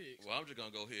own picks. Well, I'm just gonna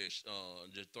go ahead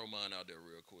and just throw mine out there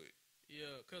real quick.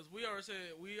 Yeah, because we already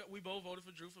said we both voted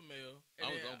for Drew for male.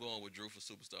 I'm going with Drew for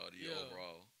Superstar of the Year Yeah.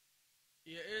 overall.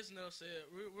 Yeah, as Nell said,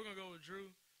 we're gonna go with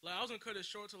Drew. Like I was gonna cut it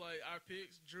short to like our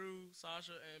picks: Drew,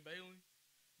 Sasha, and Bayley.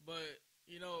 But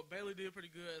Bayley did pretty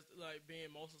good as like being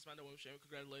most of SmackDown Women's Champion.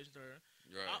 Congratulations to her.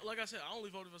 Right. Like I said, I only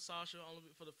voted for Sasha only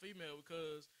for the female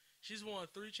because she's won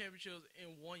 3 championships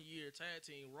in 1 year: tag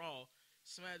team, Raw,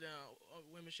 SmackDown,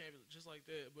 Women's Champion, just like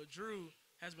that. But Drew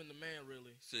has been the man,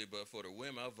 really. See, but for the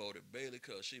women, I voted Bayley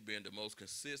because she been the most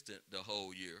consistent the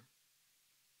whole year.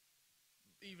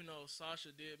 Even though Sasha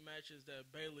did matches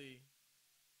that Bayley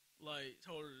like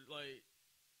told her like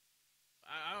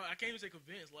I can't even say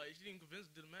convinced. Like she didn't convince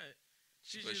her to do the match.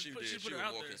 She But just she put, did. she She put her was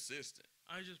out more there. consistent.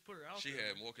 I just put her out She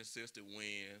there. had more consistent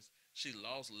wins. She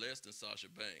lost less than Sasha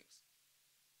Banks.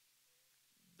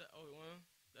 That's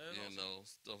You awesome. know,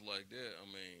 stuff like that. I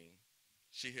mean,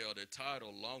 she held that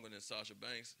title longer than Sasha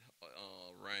Banks'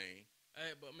 reign.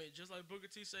 Hey, but I mean, just like Booker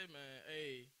T said, man.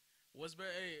 Hey, what's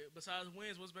better? Hey, besides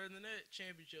wins, what's better than that?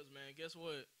 Championships, man. Guess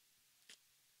what?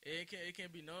 It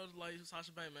can't be no like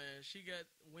Sasha Banks, man. She got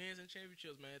wins and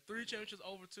championships, man. 3 championships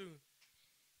over 2.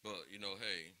 But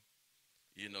hey,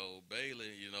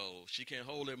 Bayley, she can't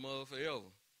hold that mug forever.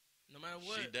 No matter She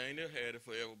what, dang near had it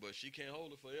forever, but she can't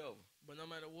hold it forever. but no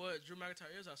matter what, Drew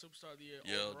McIntyre is our superstar of the year.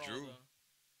 Yeah, overall, Drew. Though.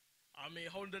 I mean,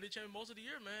 holding WWE champion most of the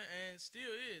year, man, and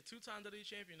still is 2-time WWE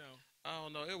champion now. I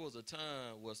don't know. It was a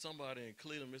time where somebody in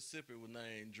Cleveland, Mississippi was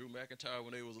named Drew McIntyre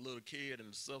when they was a little kid, and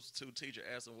the substitute teacher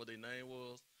asked them what their name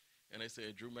was, and they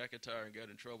said Drew McIntyre and got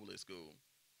in trouble at school.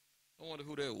 I wonder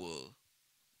who that was.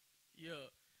 Yeah,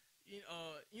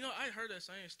 I heard that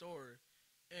same story,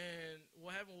 and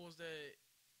what happened was that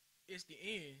it's the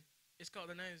end. It's called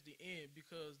the name is the end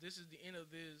because this is the end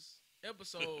of this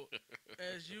episode.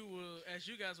 As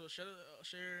you guys will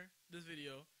share this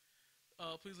video,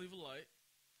 please leave a like,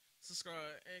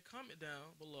 subscribe, and comment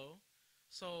down below.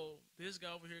 So this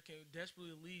guy over here can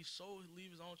desperately leave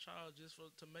his own child just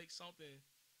for to make something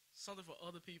for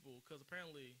other people because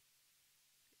apparently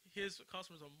his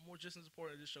customers are more just as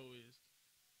important as this show is.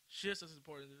 Just as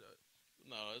important.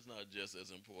 No, it's not just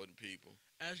as important, people.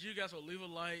 As you guys will leave a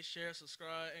like, share,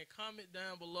 subscribe, and comment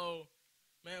down below.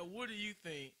 Man, what do you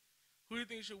think? Who do you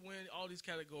think should win all these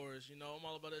categories? I'm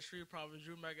all about that Street Profits,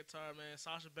 Drew McIntyre, man,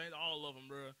 Sasha Banks, all of them,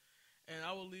 bro. And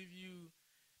I will leave you,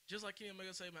 just like Kenny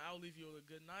Omega say, man, I will leave you a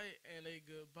good night and a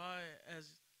goodbye as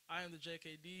I am the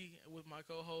JKD with my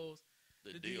co-host,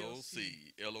 The the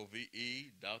DLC, DOC,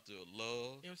 LOVE, Doctor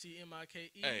Love.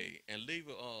 MCMIKE. Hey, and leave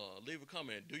a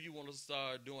comment. Do you want to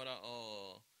start doing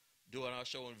our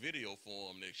show in video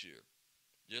form next year?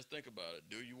 Just think about it.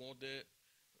 Do you want that?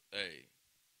 Hey,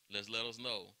 let us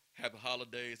know. Happy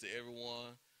holidays to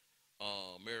everyone.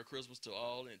 Merry Christmas to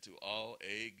all, and to all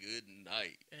a good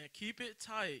night. And keep it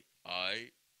tight. All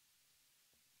right.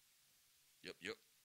 Yep.